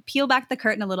peel back the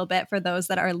curtain a little bit for those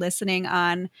that are listening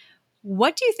on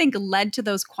what do you think led to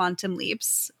those quantum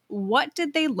leaps? What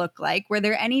did they look like? Were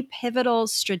there any pivotal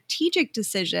strategic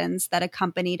decisions that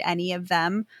accompanied any of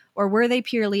them? Or were they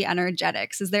purely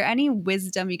energetics? Is there any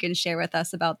wisdom you can share with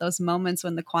us about those moments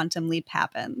when the quantum leap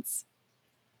happens?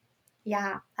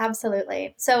 Yeah,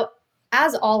 absolutely. So,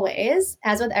 as always,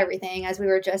 as with everything, as we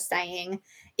were just saying,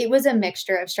 it was a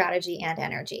mixture of strategy and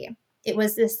energy. It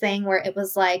was this thing where it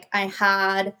was like I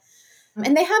had,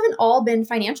 and they haven't all been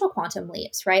financial quantum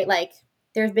leaps, right? Like,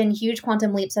 there's been huge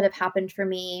quantum leaps that have happened for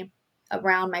me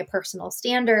around my personal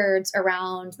standards,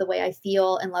 around the way I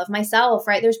feel and love myself,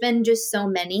 right? There's been just so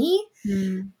many.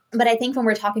 Mm. But I think when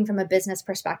we're talking from a business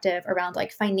perspective around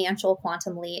like financial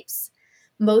quantum leaps,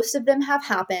 most of them have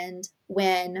happened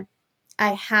when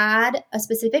I had a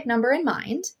specific number in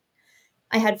mind.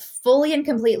 I had fully and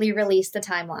completely released the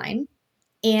timeline,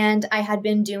 and I had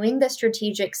been doing the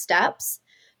strategic steps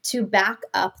to back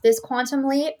up this quantum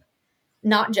leap,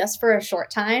 not just for a short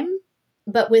time,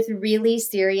 but with really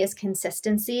serious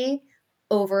consistency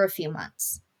over a few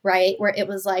months, right? Where it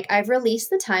was like, I've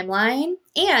released the timeline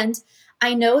and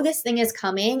I know this thing is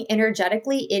coming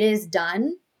energetically, it is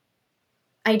done.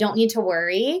 I don't need to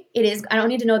worry. I don't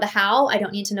need to know the how. I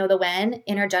don't need to know the when.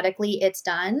 Energetically, it's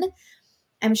done.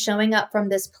 I'm showing up from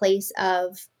this place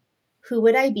of who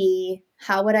would I be?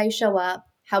 How would I show up?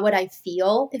 How would I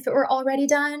feel if it were already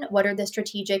done? What are the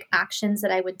strategic actions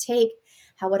that I would take?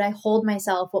 How would I hold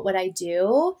myself? What would I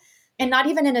do? And not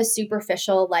even in a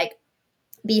superficial, like,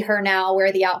 be her now,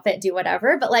 wear the outfit, do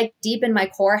whatever, but like deep in my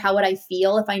core, how would I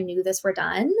feel if I knew this were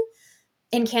done?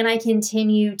 And can I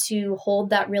continue to hold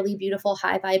that really beautiful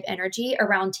high vibe energy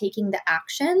around taking the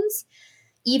actions,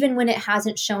 even when it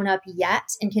hasn't shown up yet,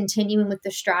 and continuing with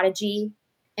the strategy,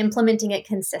 implementing it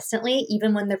consistently,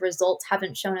 even when the results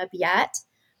haven't shown up yet?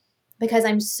 Because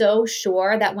I'm so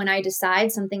sure that when I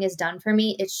decide something is done for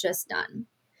me, it's just done.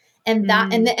 And then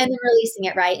releasing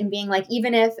it, right? And being like,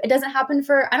 even if it doesn't happen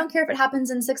I don't care if it happens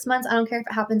in 6 months, I don't care if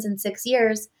it happens in 6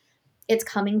 years, it's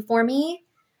coming for me.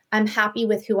 I'm happy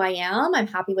with who I am. I'm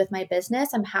happy with my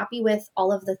business. I'm happy with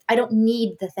I don't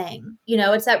need the thing.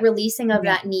 It's that releasing of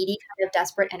Yeah. that needy kind of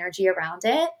desperate energy around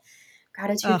it.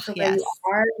 Gratitude Oh, for where you yes.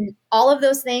 are. And all of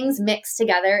those things mixed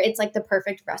together. It's like the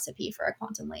perfect recipe for a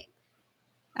quantum leap.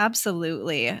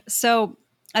 Absolutely. So,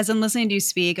 as I'm listening to you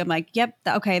speak, I'm like, yep,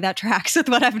 okay, that tracks with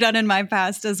what I've done in my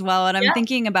past as well. And I'm Yeah.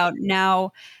 thinking about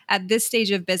now at this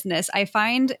stage of business, I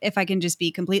find, if I can just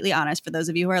be completely honest for those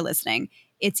of you who are listening,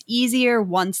 it's easier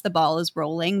once the ball is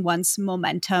rolling, once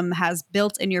momentum has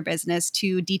built in your business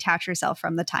to detach yourself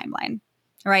from the timeline.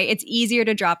 right? It's easier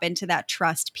to drop into that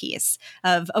trust piece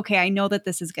of, okay, I know that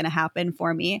this is going to happen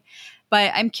for me.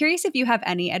 But I'm curious if you have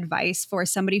any advice for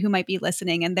somebody who might be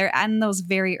listening and they're in those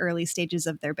very early stages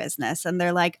of their business and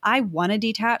they're like, I want to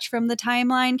detach from the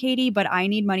timeline, Katy, but I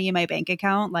need money in my bank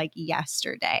account like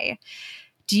yesterday.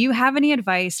 Do you have any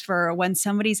advice for when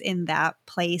somebody's in that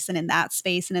place and in that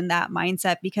space and in that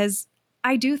mindset? Because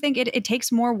I do think it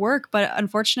takes more work, but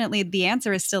unfortunately, the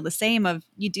answer is still the same of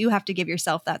you do have to give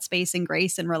yourself that space and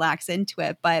grace and relax into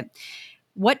it. But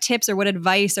what tips or what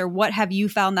advice or what have you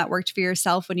found that worked for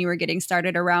yourself when you were getting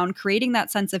started around creating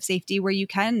that sense of safety where you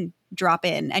can drop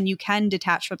in and you can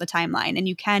detach from the timeline and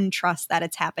you can trust that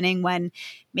it's happening when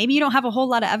maybe you don't have a whole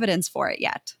lot of evidence for it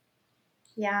yet?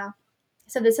 Yeah.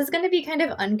 So this is going to be kind of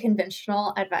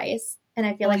unconventional advice. And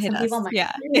I feel Oh, like hit some people us. might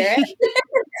Yeah. hear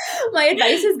it. My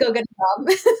advice is go get a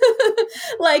job.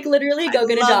 Like literally I go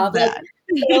get a love job. Like that.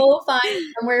 go find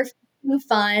somewhere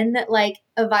fun, like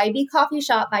a vibey coffee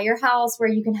shop by your house where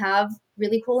you can have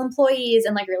really cool employees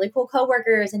and like really cool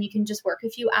coworkers and you can just work a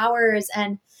few hours,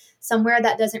 and somewhere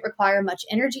that doesn't require much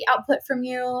energy output from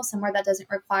you, somewhere that doesn't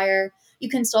require, you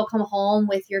can still come home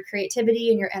with your creativity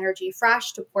and your energy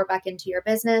fresh to pour back into your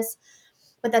business,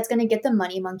 but that's going to get the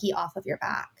money monkey off of your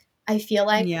back. I feel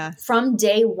like Yes. from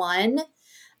day one,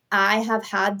 I have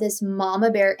had this mama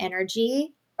bear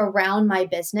energy around my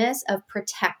business of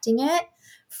protecting it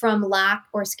from lack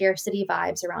or scarcity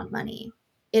vibes around money.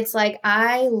 It's like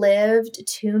I lived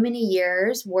too many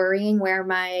years worrying where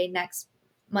my next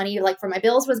money, like for my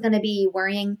bills, was going to be,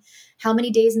 worrying how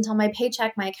many days until my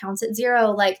paycheck, my account's at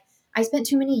zero. Like I spent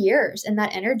too many years in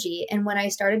that energy. And when I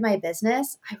started my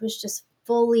business, I was just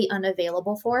fully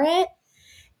unavailable for it.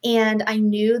 And I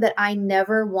knew that I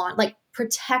never want, like,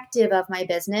 protective of my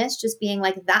business, just being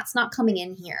like, that's not coming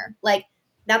in here. Like,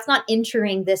 that's not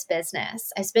entering this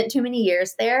business. I spent too many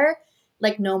years there,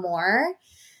 like, no more.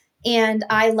 And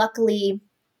I luckily,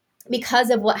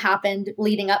 because of what happened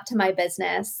leading up to my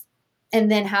business, and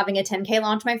then having a 10K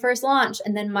launch, my first launch,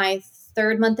 and then my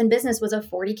third month in business was a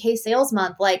 40K sales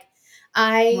month. Like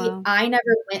Wow. I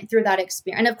never went through that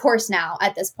experience. And of course now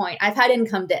at this point, I've had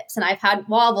income dips and I've had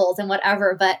wobbles and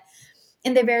whatever, but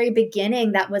in the very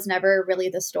beginning, that was never really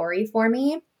the story for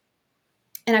me.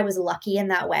 And I was lucky in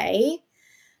that way.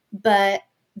 But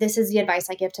this is the advice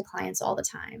I give to clients all the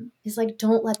time, is like,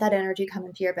 don't let that energy come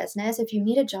into your business. If you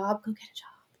need a job, go get a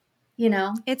job, you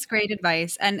know? It's great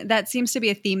advice. And that seems to be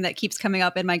a theme that keeps coming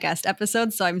up in my guest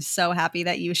episodes. So I'm so happy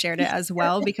that you shared it as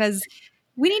well, because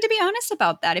we need to be honest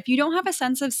about that. If you don't have a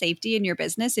sense of safety in your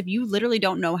business, if you literally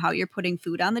don't know how you're putting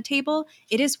food on the table,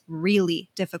 it is really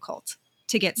difficult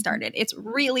to get started. It's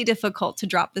really difficult to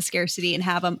drop the scarcity and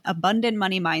have an abundant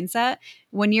money mindset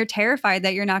when you're terrified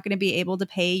that you're not going to be able to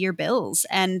pay your bills.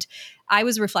 And I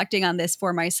was reflecting on this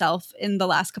for myself in the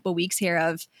last couple of weeks here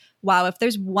of, wow, if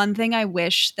there's one thing I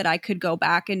wish that I could go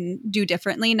back and do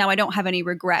differently, now I don't have any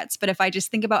regrets, but if I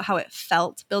just think about how it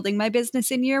felt building my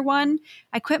business in year one,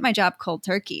 I quit my job cold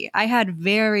turkey. I had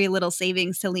very little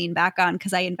savings to lean back on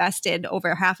because I invested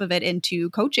over half of it into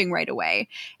coaching right away.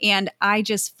 And I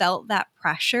just felt that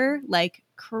pressure like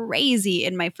crazy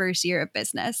in my first year of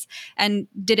business. And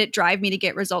did it drive me to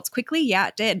get results quickly? Yeah,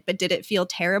 it did. But did it feel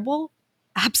terrible?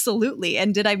 Absolutely.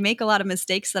 And did I make a lot of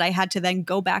mistakes that I had to then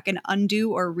go back and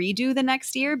undo or redo the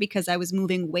next year because I was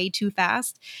moving way too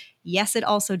fast? Yes, it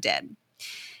also did.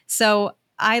 So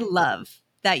I love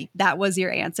that that was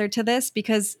your answer to this,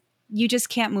 because you just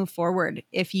can't move forward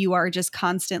if you are just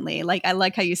constantly, like, I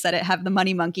like how you said it, have the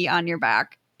money monkey on your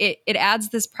back. It adds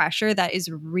this pressure that is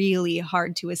really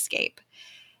hard to escape.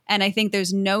 And I think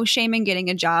there's no shame in getting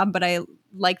a job, but I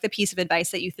like the piece of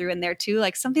advice that you threw in there too,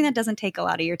 like something that doesn't take a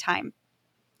lot of your time,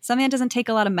 something that doesn't take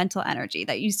a lot of mental energy,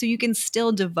 that you, so you can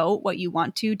still devote what you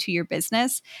want to your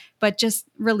business, but just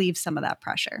relieve some of that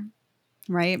pressure,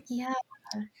 right? Yeah.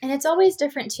 And it's always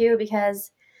different too, because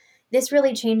this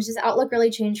really changed, this outlook really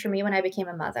changed for me when I became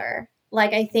a mother.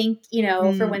 Like, I think, you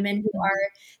know, for Mm. women who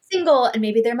are single and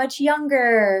maybe they're much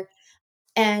younger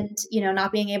and, you know,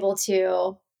 not being able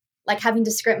to, like, having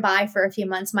to scrimp by for a few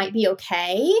months might be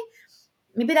okay.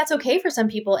 Maybe that's okay for some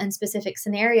people in specific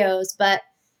scenarios, but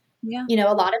Yeah. you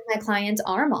know, a lot of my clients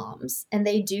are moms and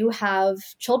they do have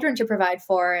children to provide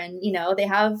for, and you know, they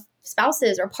have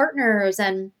spouses or partners,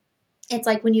 and it's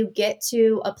like when you get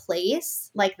to a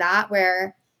place like that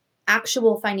where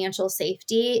actual financial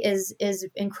safety is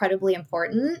incredibly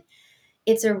important,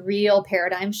 it's a real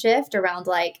paradigm shift around,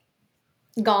 like,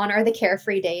 gone are the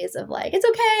carefree days of like, it's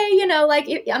okay, you know, like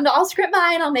I'll script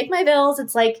mine, I'll make my bills.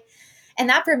 It's like, and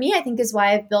that for me, I think is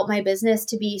why I've built my business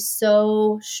to be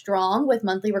so strong with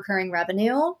monthly recurring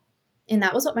revenue, And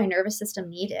that was what my nervous system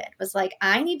needed, was like,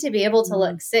 I need to be able to Mm.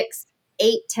 look 6,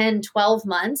 8, 10, 12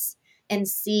 months and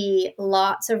see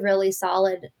lots of really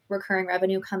solid recurring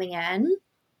revenue coming in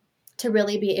to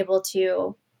really be able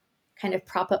to kind of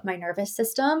prop up my nervous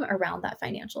system around that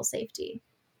financial safety.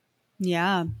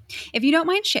 Yeah. If you don't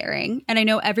mind sharing, and I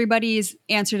know everybody's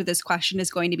answer to this question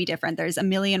is going to be different. There's a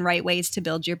million right ways to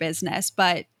build your business,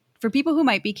 but for people who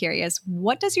might be curious,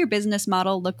 what does your business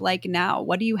model look like now?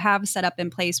 What do you have set up in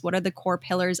place? What are the core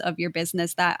pillars of your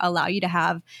business that allow you to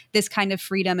have this kind of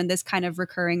freedom and this kind of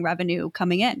recurring revenue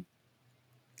coming in?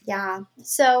 Yeah.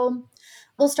 So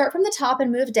we'll start from the top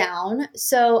and move down.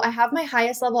 So I have my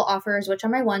highest level offers, which are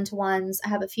my one-to-ones. I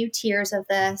have a few tiers of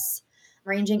this,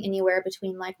 ranging anywhere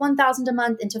between like 1,000 a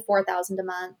month into 4,000 a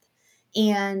month.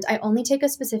 And I only take a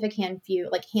specific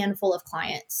handful of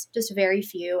clients, just very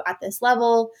few at this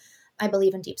level. I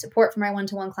believe in deep support for my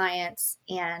one-to-one clients,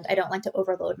 and I don't like to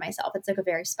overload myself. It's like a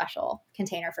very special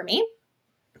container for me.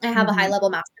 I have a high Mhm. level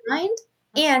mastermind,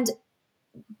 and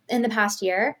in the past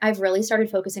year, I've really started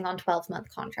focusing on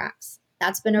 12-month contracts.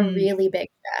 That's been a Mm. really big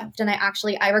shift. And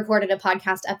I recorded a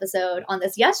podcast episode on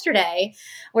this yesterday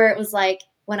where it was like,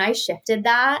 when I shifted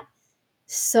that,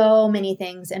 so many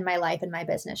things in my life and my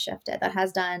business shifted. That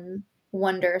has done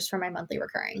wonders for my monthly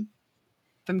recurring.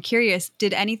 I'm curious,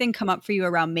 did anything come up for you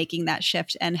around making that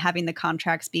shift and having the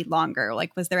contracts be longer?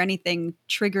 Like, was there anything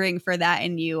triggering for that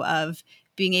in you of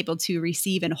being able to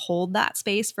receive and hold that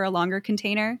space for a longer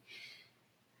container?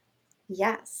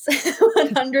 Yes,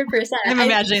 100%. I'm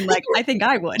imagining, like, I think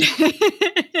I would.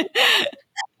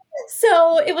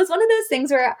 So it was one of those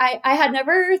things where I had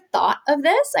never thought of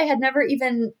this. It had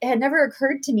never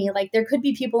occurred to me, like, there could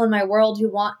be people in my world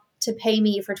who want to pay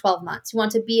me for 12 months, who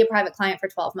want to be a private client for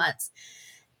 12 months.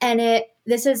 And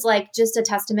this is like just a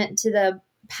testament to the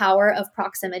power of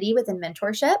proximity within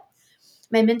mentorship.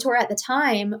 My mentor at the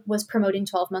time was promoting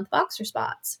 12-month boxer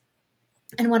spots.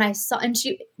 And when I saw,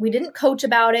 we didn't coach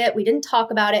about it, we didn't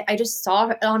talk about it. I just saw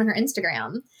it on her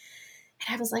Instagram. And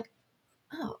I was like,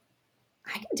 oh,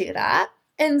 I can do that.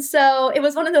 And so it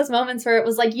was one of those moments where it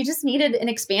was like, you just needed an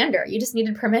expander, you just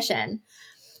needed permission.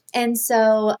 And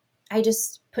so I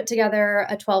just put together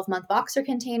a 12-month boxer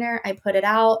container. I put it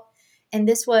out. And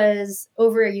this was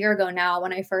over a year ago now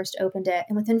when I first opened it.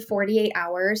 And within 48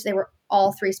 hours,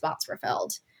 all 3 spots were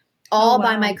filled, Oh, all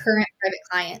by my wow. current private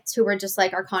clients who were just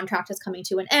like, our contract is coming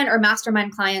to an end, or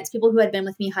mastermind clients, people who had been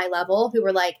with me high level, who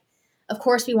were like, of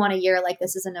course we want a year. Like,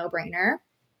 this is a no brainer.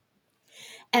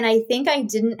 And I think I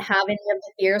didn't have any of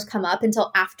the fears come up until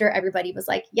after everybody was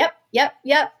like, yep, yep,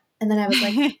 yep. And then I was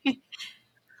like,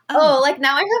 Oh, oh, like,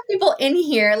 now I have people in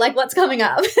here, like, what's coming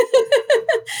up?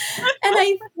 And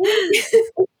I think,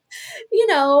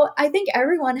 I think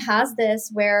everyone has this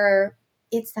where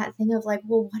it's that thing of like,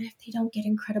 well, what if they don't get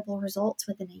incredible results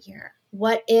within a year?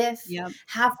 What if yep.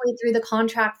 halfway through the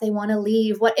contract they want to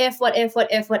leave? What if,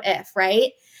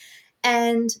 right?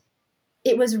 And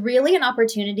it was really an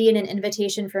opportunity and an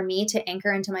invitation for me to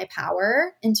anchor into my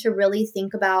power and to really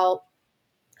think about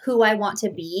who I want to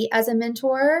be as a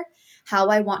mentor, how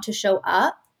I want to show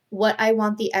up, what I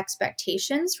want the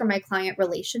expectations for my client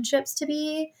relationships to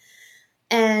be.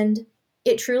 And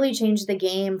it truly changed the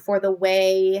game for the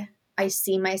way I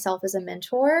see myself as a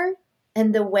mentor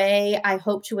and the way I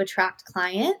hope to attract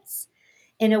clients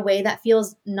in a way that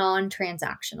feels non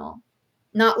transactional.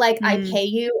 Not like I Mm, pay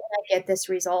you and I get this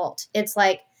result. It's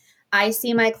like I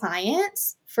see my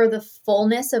clients for the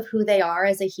fullness of who they are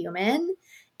as a human,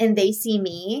 and they see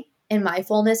me in my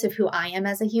fullness of who I am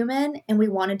as a human, and we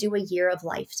want to do a year of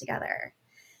life together.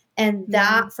 And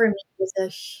yeah. that for me was a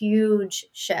huge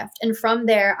shift. And from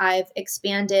there, I've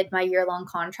expanded my year-long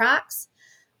contracts.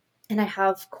 And I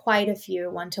have quite a few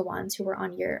one-to-ones who are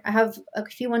I have a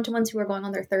few one-to-ones who are going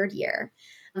on their 3rd year.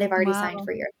 They've already signed Wow.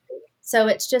 for year 3. So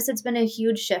it's been a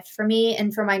huge shift for me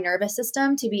and for my nervous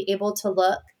system to be able to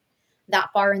look that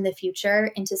far in the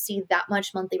future and to see that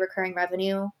much monthly recurring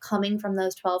revenue coming from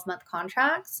those 12-month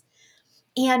contracts,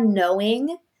 and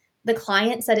knowing the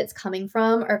clients that it's coming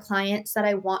from are clients that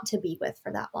I want to be with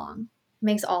for that long.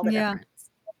 Makes all the Yeah. difference.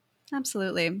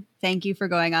 Absolutely. Thank you for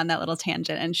going on that little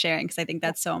tangent and sharing, because I think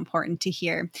that's so important to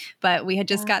hear. But we had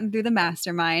just Yeah. gotten through the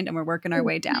mastermind and we're working our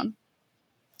way down.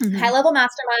 High Mhm. level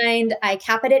mastermind, I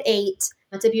cap it at 8.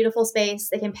 It's a beautiful space.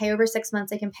 They can pay over 6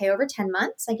 months, they can pay over 10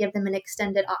 months. I give them an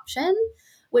extended option,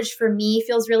 which for me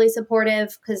feels really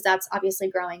supportive because that's obviously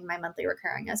growing my monthly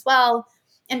recurring as well.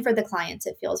 And for the clients,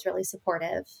 it feels really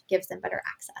supportive, gives them better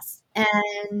access.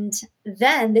 And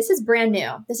then this is brand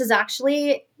new. This is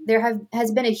actually,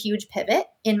 has been a huge pivot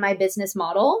in my business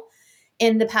model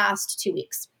in the past 2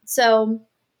 weeks. So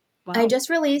I Wow. just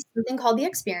released something called The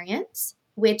Experience.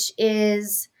 which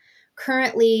is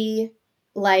currently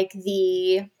like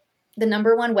the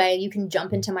number one way you can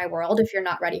jump into my world if you're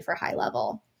not ready for high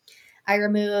level. I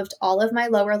removed all of my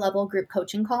lower level group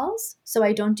coaching calls. So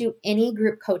I don't do any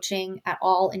group coaching at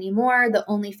all anymore. The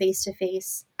only face to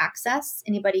face access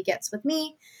anybody gets with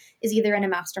me is either in a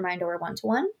mastermind or a one to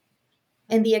one.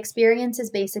 And the experience is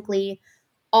basically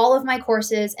all of my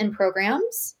courses and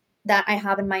programs that I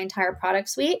have in my entire product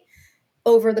suite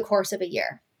over the course of a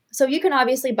year. So you can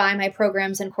obviously buy my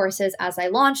programs and courses as I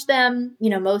launch them.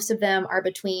 Most of them are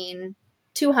between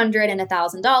 $200 and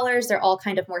 $1,000. They're all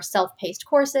kind of more self-paced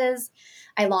courses.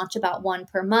 I launch about one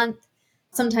per month,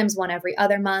 sometimes one every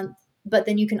other month. But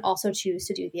then you can also choose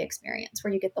to do the experience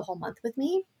where you get the whole month with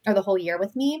me or the whole year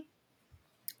with me,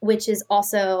 which is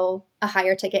also a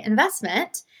higher ticket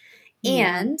investment.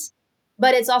 And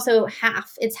but it's also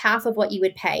it's half of what you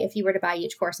would pay if you were to buy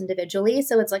each course individually.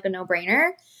 So it's like a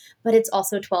no-brainer, but it's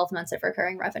also 12 months of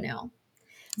recurring revenue.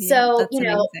 Yeah, So, that's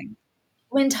amazing.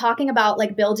 When talking about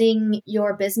like building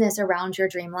your business around your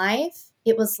dream life,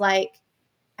 it was like,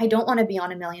 I don't want to be on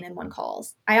 1,000,001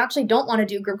 calls. I actually don't want to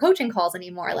do group coaching calls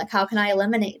anymore. Like, how can I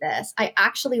eliminate this? I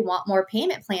actually want more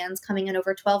payment plans coming in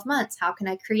over 12 months. How can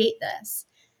I create this?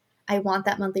 I want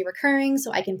that monthly recurring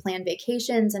so I can plan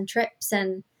vacations and trips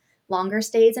and longer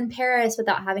stays in Paris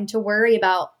without having to worry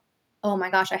about, oh my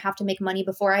gosh, I have to make money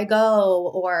before I go.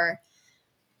 Or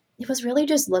it was really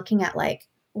just looking at like,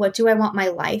 what do I want my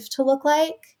life to look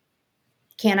like?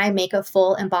 Can I make a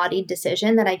full embodied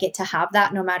decision that I get to have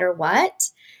that no matter what?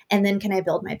 And then can I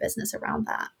build my business around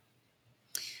that?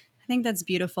 I think that's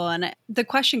beautiful. And the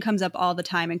question comes up all the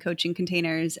time in coaching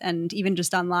containers and even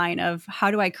just online of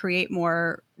how do I create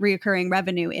more reoccurring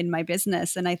revenue in my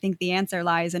business? And I think the answer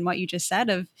lies in what you just said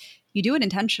of you do it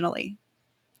intentionally.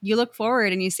 You look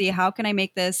forward and you see how can I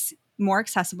make this more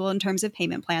accessible in terms of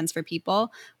payment plans for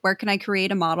people? Where can I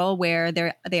create a model where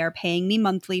they are paying me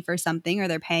monthly for something or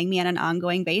they're paying me on an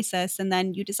ongoing basis? And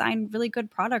then you design really good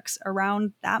products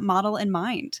around that model in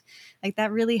mind. Like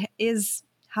that really is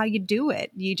how you do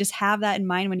it. You just have that in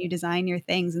mind when you design your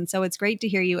things. And so it's great to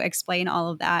hear you explain all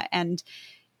of that. And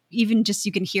even just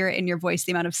you can hear it in your voice,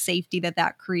 the amount of safety that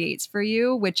that creates for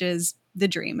you, which is the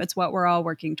dream. It's what we're all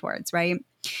working towards, right?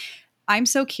 I'm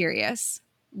so curious.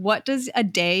 What does a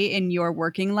day in your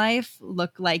working life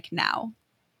look like now?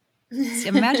 So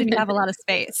imagine you have a lot of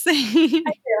space. I do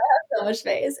have so much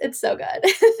space. It's so good.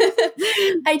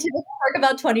 I typically work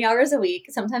about 20 hours a week,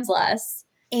 sometimes less.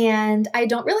 And I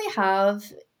don't really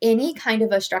have any kind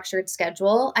of a structured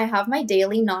schedule. I have my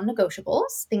daily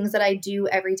non-negotiables, things that I do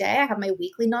every day. I have my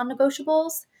weekly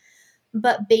non-negotiables.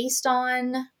 But based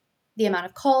on the amount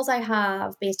of calls I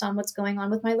have, based on what's going on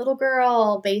with my little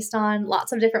girl, based on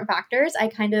lots of different factors, I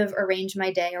kind of arrange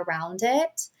my day around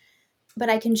it. But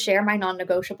I can share my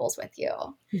non-negotiables with you.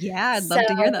 Yeah, I'd So love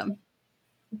to hear them.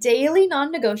 daily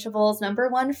non-negotiables, number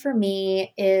one for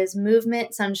me is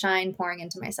movement, sunshine, pouring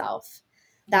into myself.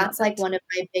 Love That's like it. one of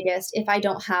my biggest. If I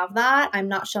don't have that, I'm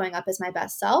not showing up as my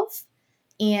best self.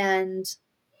 And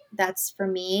that's for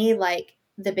me, like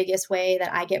the biggest way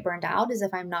that I get burned out is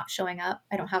if I'm not showing up,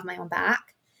 I don't have my own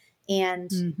back. And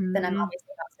then I'm Mm-hmm.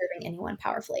 obviously not serving anyone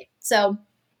powerfully. So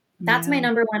that's my Yeah,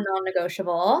 number one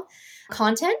non-negotiable.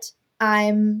 Content.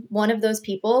 I'm one of those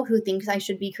people who thinks I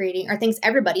should be creating or thinks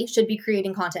everybody should be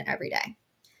creating content every day.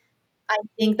 I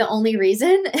think the only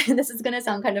reason, and this is going to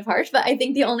sound kind of harsh, but I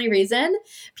think the only reason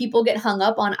people get hung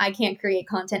up on I can't create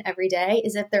content every day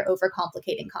is if they're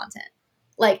overcomplicating content.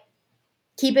 Like,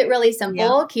 keep it really yeah.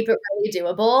 simple, keep it really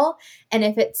doable. And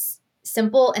if it's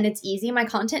simple and it's easy, my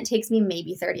content takes me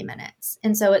maybe 30 minutes.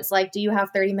 And so it's like, do you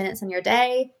have 30 minutes in your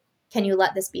day? Can you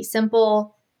let this be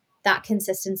simple? That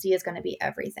consistency is going to be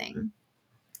everything.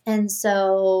 And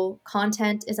so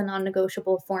content is a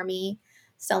non-negotiable for me.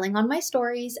 Selling on my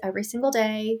stories every single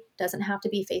day doesn't have to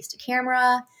be face to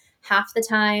camera. Half the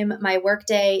time, my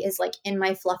workday is like in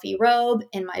my fluffy robe,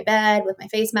 in my bed with my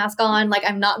face mask on. Like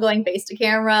I'm not going face to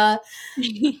camera,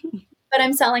 but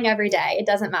I'm selling every day. It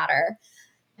doesn't matter.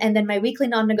 And then my weekly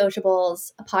non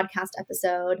negotiables, a podcast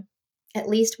episode, at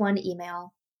least one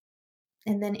email,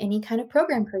 and then any kind of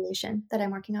program creation that I'm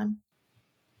working on.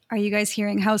 Are you guys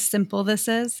hearing how simple this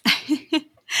is?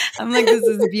 I'm like, this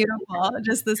is beautiful.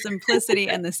 Just the simplicity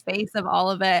and the space of all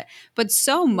of it. But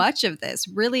so much of this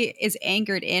really is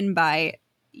anchored in by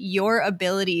your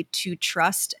ability to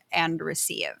trust and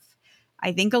receive.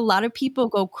 I think a lot of people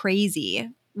go crazy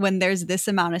when there's this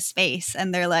amount of space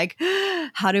and they're like,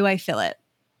 how do I fill it?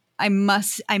 I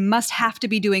must have to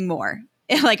be doing more.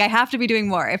 Like I have to be doing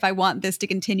more if I want this to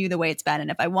continue the way it's been and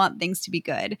if I want things to be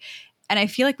good. And I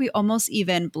feel like we almost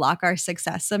even block our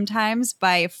success sometimes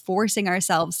by forcing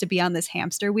ourselves to be on this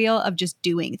hamster wheel of just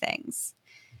doing things.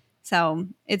 So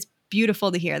it's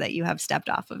beautiful to hear that you have stepped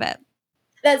off of it.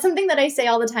 That's something that I say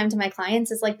all the time to my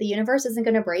clients is like, the universe isn't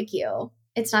going to break you.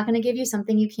 It's not going to give you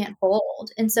something you can't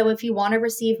hold. And so if you want to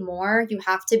receive more, you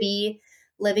have to be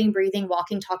living, breathing,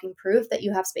 walking, talking proof that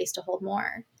you have space to hold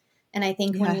more. And I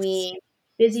think when Yes. we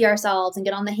busy ourselves and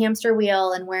get on the hamster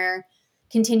wheel and we're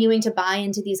continuing to buy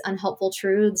into these unhelpful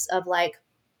truths of like,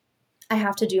 I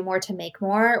have to do more to make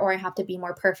more, or I have to be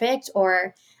more perfect,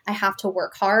 or I have to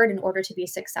work hard in order to be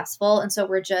successful. And so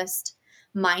we're just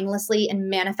mindlessly and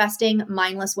manifesting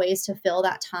mindless ways to fill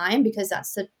that time because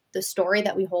that's the story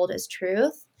that we hold as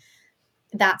truth.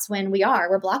 That's when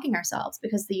we're blocking ourselves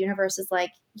because the universe is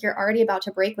like, you're already about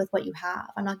to break with what you have.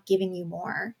 I'm not giving you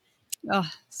more. Oh,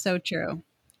 so true.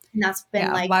 And that's been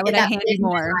Yeah. like, Why would I that's hand been you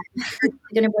more?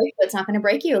 going to break you. It's not going to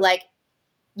break you. Like,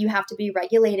 you have to be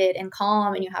regulated and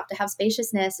calm, and you have to have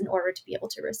spaciousness in order to be able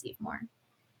to receive more.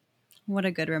 What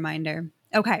a good reminder.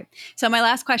 Okay. So my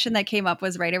last question that came up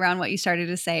was right around what you started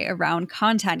to say around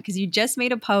content, because you just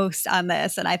made a post on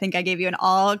this. And I think I gave you an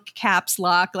all caps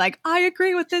lock, like, I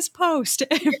agree with this post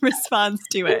in response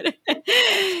to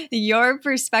it. Your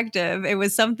perspective, it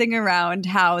was something around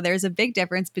how there's a big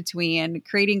difference between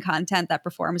creating content that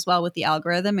performs well with the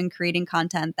algorithm and creating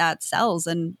content that sells,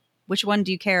 and which one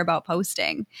do you care about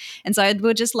posting? And so I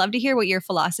would just love to hear what your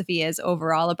philosophy is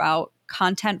overall about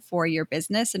content for your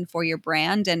business and for your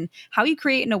brand, and how you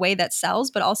create in a way that sells,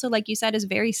 but also, like you said, is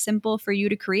very simple for you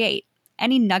to create.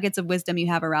 Any nuggets of wisdom you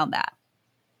have around that?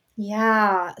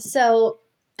 Yeah. So,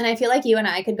 and I feel like you and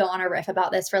I could go on a riff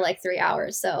about this for like 3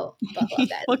 hours. So buckle up,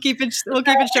 guys. We'll keep it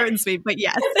short and sweet, but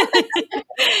yes.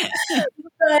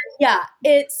 But yeah,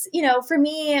 it's, for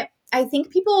me, I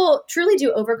think people truly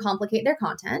do overcomplicate their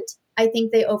content. I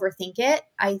think they overthink it.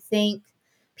 I think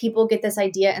people get this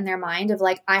idea in their mind of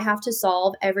like, I have to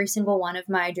solve every single one of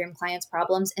my dream clients'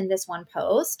 problems in this one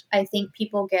post. I think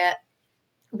people get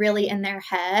really in their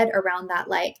head around that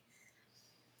like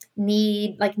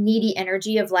needy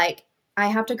energy of like, I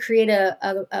have to create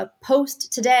a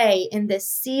post today in this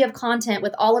sea of content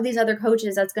with all of these other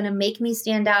coaches that's going to make me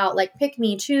stand out, like pick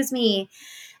me, choose me.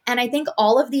 And I think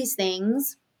all of these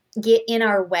things get in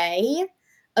our way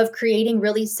of creating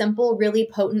really simple, really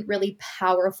potent, really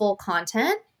powerful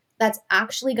content that's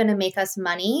actually going to make us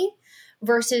money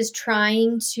versus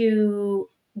trying to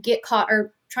get caught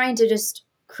or trying to just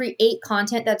create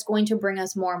content that's going to bring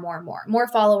us more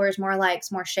followers, more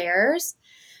likes, more shares.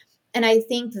 And I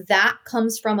think that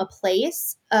comes from a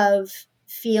place of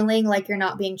feeling like you're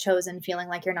not being chosen, feeling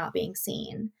like you're not being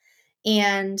seen.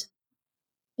 And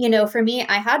for me,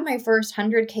 I had my first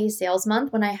 100K sales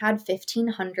month when I had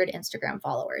 1,500 Instagram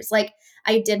followers. Like,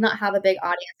 I did not have a big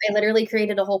audience. I literally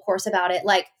created a whole course about it.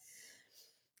 Like,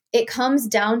 it comes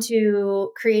down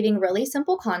to creating really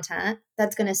simple content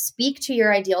that's going to speak to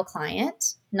your ideal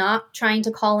client, not trying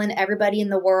to call in everybody in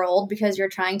the world because you're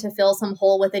trying to fill some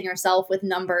hole within yourself with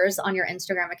numbers on your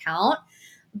Instagram account.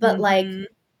 But like, Mm-hmm.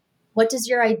 what does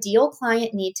your ideal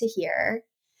client need to hear?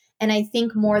 And I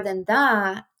think more than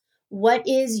that, what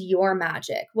is your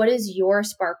magic? What is your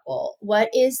sparkle? What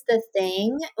is the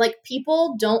thing? Like,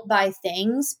 people don't buy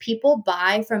things. People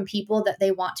buy from people that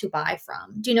they want to buy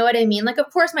from. Do you know what I mean? Like,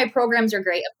 of course, my programs are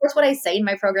great. Of course, what I say in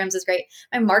my programs is great.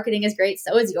 My marketing is great.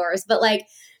 So is yours. But like,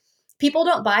 people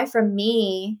don't buy from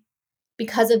me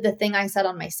because of the thing I said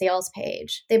on my sales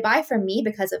page. They buy from me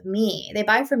because of me. They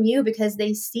buy from you because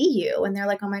they see you and they're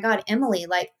like, oh my God, Emily,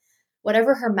 like,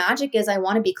 whatever her magic is, I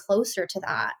want to be closer to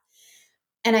that.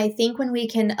 And I think when we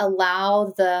can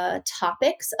allow the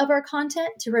topics of our content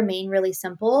to remain really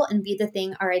simple and be the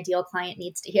thing our ideal client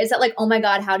needs to hear, is that like, oh my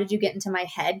God, how did you get into my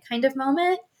head kind of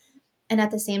moment? And at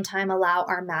the same time, allow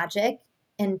our magic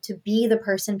and to be the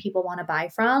person people want to buy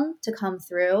from to come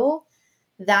through.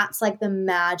 That's like the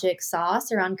magic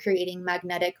sauce around creating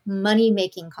magnetic money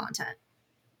making content.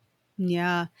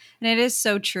 Yeah. And it is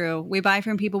so true. We buy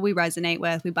from people we resonate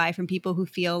with. We buy from people who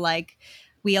feel like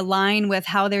we align with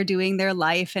how they're doing their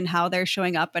life and how they're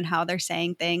showing up and how they're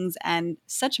saying things. And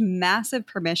such massive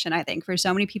permission, I think, for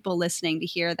so many people listening to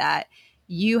hear that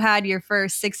you had your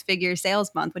first six-figure sales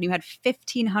month when you had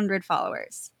 1,500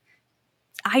 followers.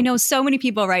 I know so many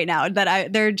people right now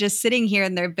that they're just sitting here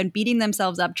and they've been beating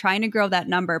themselves up trying to grow that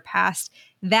number past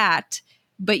that.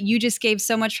 But you just gave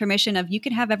so much permission of you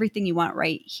can have everything you want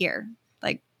right here.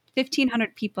 Like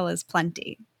 1,500 people is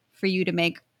plenty for you to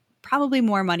make probably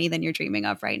more money than you're dreaming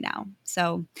of right now.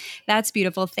 So that's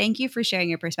beautiful. Thank you for sharing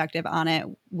your perspective on it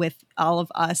with all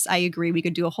of us. I agree. We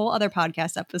could do a whole other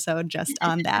podcast episode just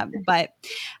on that. But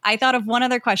I thought of one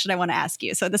other question I want to ask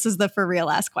you. So this is the for real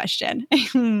last question.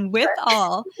 With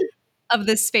all of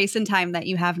this space and time that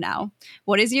you have now,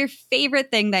 what is your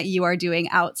favorite thing that you are doing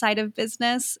outside of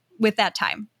business with that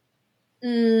time?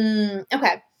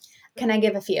 Okay. Can I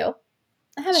give a few?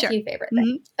 I have a Sure. few favorite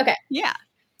things. Okay. Yeah.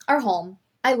 Our home.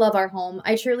 I love our home.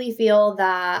 I truly feel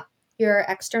that your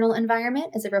external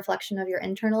environment is a reflection of your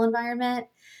internal environment.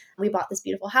 We bought this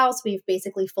beautiful house. We've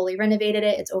basically fully renovated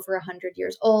it. It's over 100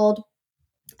 years old.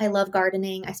 I love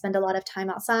gardening. I spend a lot of time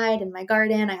outside in my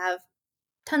garden. I have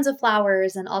tons of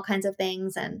flowers and all kinds of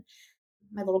things. And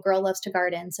my little girl loves to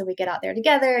garden. So we get out there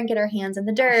together and get our hands in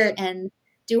the dirt and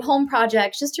do home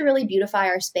projects just to really beautify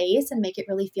our space and make it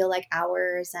really feel like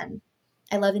ours. And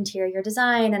I love interior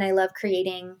design and I love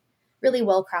creating really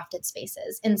well crafted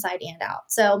spaces inside and out.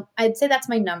 So I'd say that's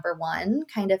my number one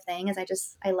kind of thing is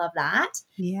I love that.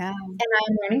 Yeah. And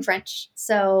I'm learning French.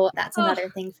 So that's Oh, another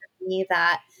thing for me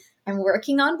that I'm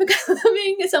working on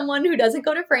becoming someone who doesn't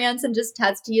go to France and just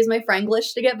has to use my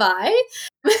Franglish to get by.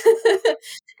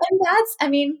 And that's, I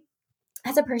mean,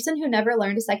 as a person who never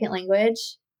learned a second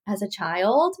language as a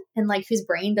child and like whose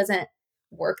brain doesn't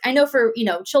work. I know for,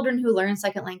 children who learn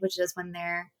second languages when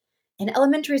they're in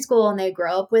elementary school and they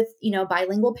grow up with,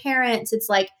 bilingual parents, it's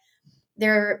like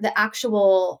their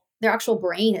actual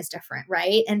brain is different,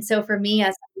 right? And so for me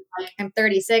as like I'm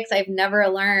 36, I've never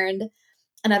learned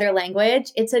another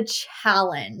language. It's a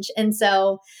challenge. And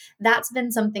so that's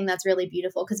been something that's really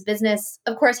beautiful because business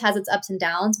of course has its ups and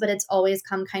downs, but it's always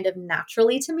come kind of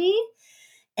naturally to me.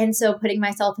 And so putting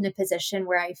myself in a position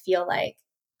where I feel like,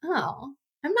 oh,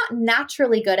 I'm not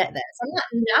naturally good at this. I'm not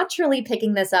naturally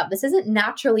picking this up. This isn't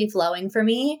naturally flowing for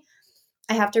me.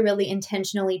 I have to really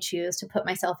intentionally choose to put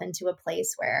myself into a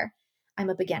place where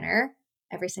I'm a beginner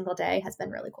every single day has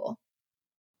been really cool.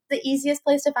 The easiest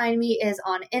place to find me is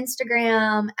on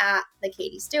Instagram at the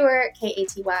Katy Stuart,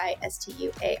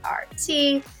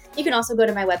 KatyStuart. You can also go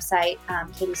to my website,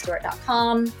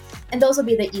 katystuart.com, and those will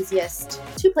be the easiest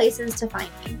two places to find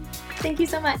me. Thank you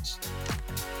so much.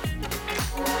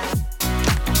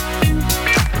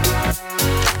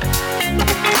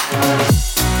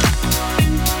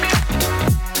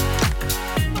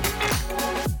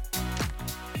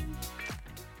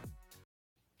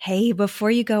 Hey,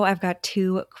 before you go, I've got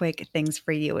two quick things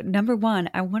for you. Number one,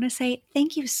 I want to say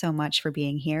thank you so much for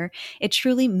being here. It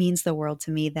truly means the world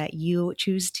to me that you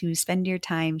choose to spend your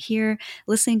time here,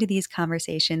 listening to these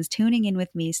conversations, tuning in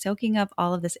with me, soaking up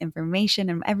all of this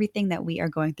information and everything that we are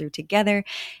going through together.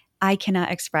 I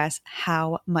cannot express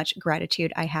how much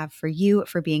gratitude I have for you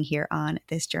for being here on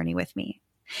this journey with me.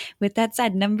 With that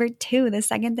said, number two, the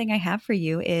second thing I have for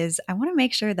you is I want to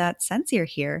make sure that since you're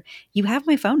here, you have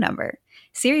my phone number.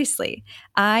 Seriously,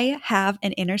 I have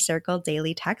an Inner Circle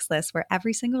daily text list where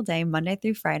every single day, Monday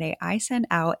through Friday, I send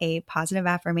out a positive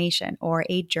affirmation or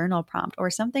a journal prompt or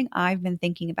something I've been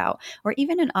thinking about, or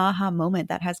even an aha moment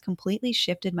that has completely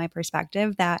shifted my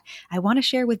perspective that I want to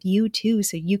share with you too,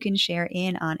 so you can share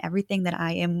in on everything that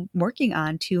I am working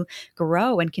on to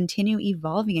grow and continue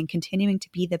evolving and continuing to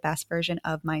be the best version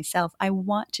of myself. I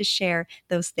want to share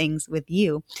those things with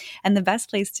you. And the best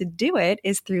place to do it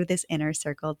is through this Inner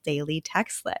Circle daily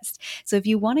text list. So if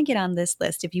you want to get on this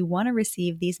list, if you want to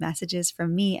receive these messages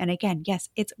from me, and again, yes,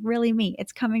 it's really me,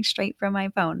 it's coming straight from my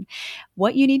phone.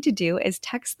 What you need to do is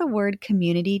text the word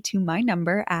community to my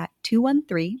number at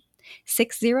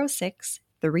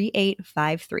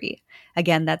 213-606-3853.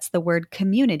 Again, that's the word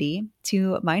community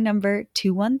to my number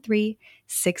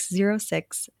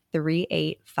 213-606-3853.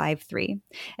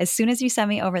 As soon as you send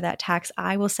me over that text,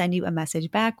 I will send you a message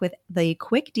back with the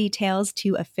quick details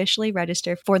to officially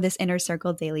register for this Inner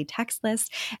Circle daily text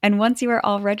list. And once you are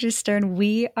all registered,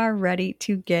 we are ready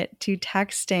to get to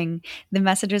texting. The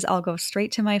messages all go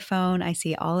straight to my phone. I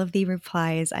see all of the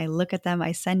replies. I look at them.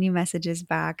 I send you messages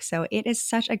back. So it is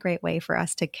such a great way for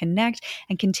us to connect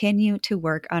and continue to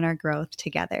work on our growth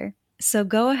together. So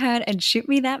go ahead and shoot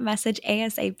me that message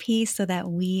ASAP so that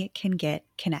we can get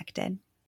connected.